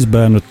 3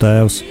 bērnu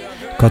tēvs,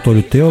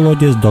 katoļu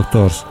teoloģijas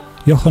doktors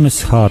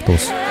Johannes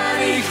Hārtls.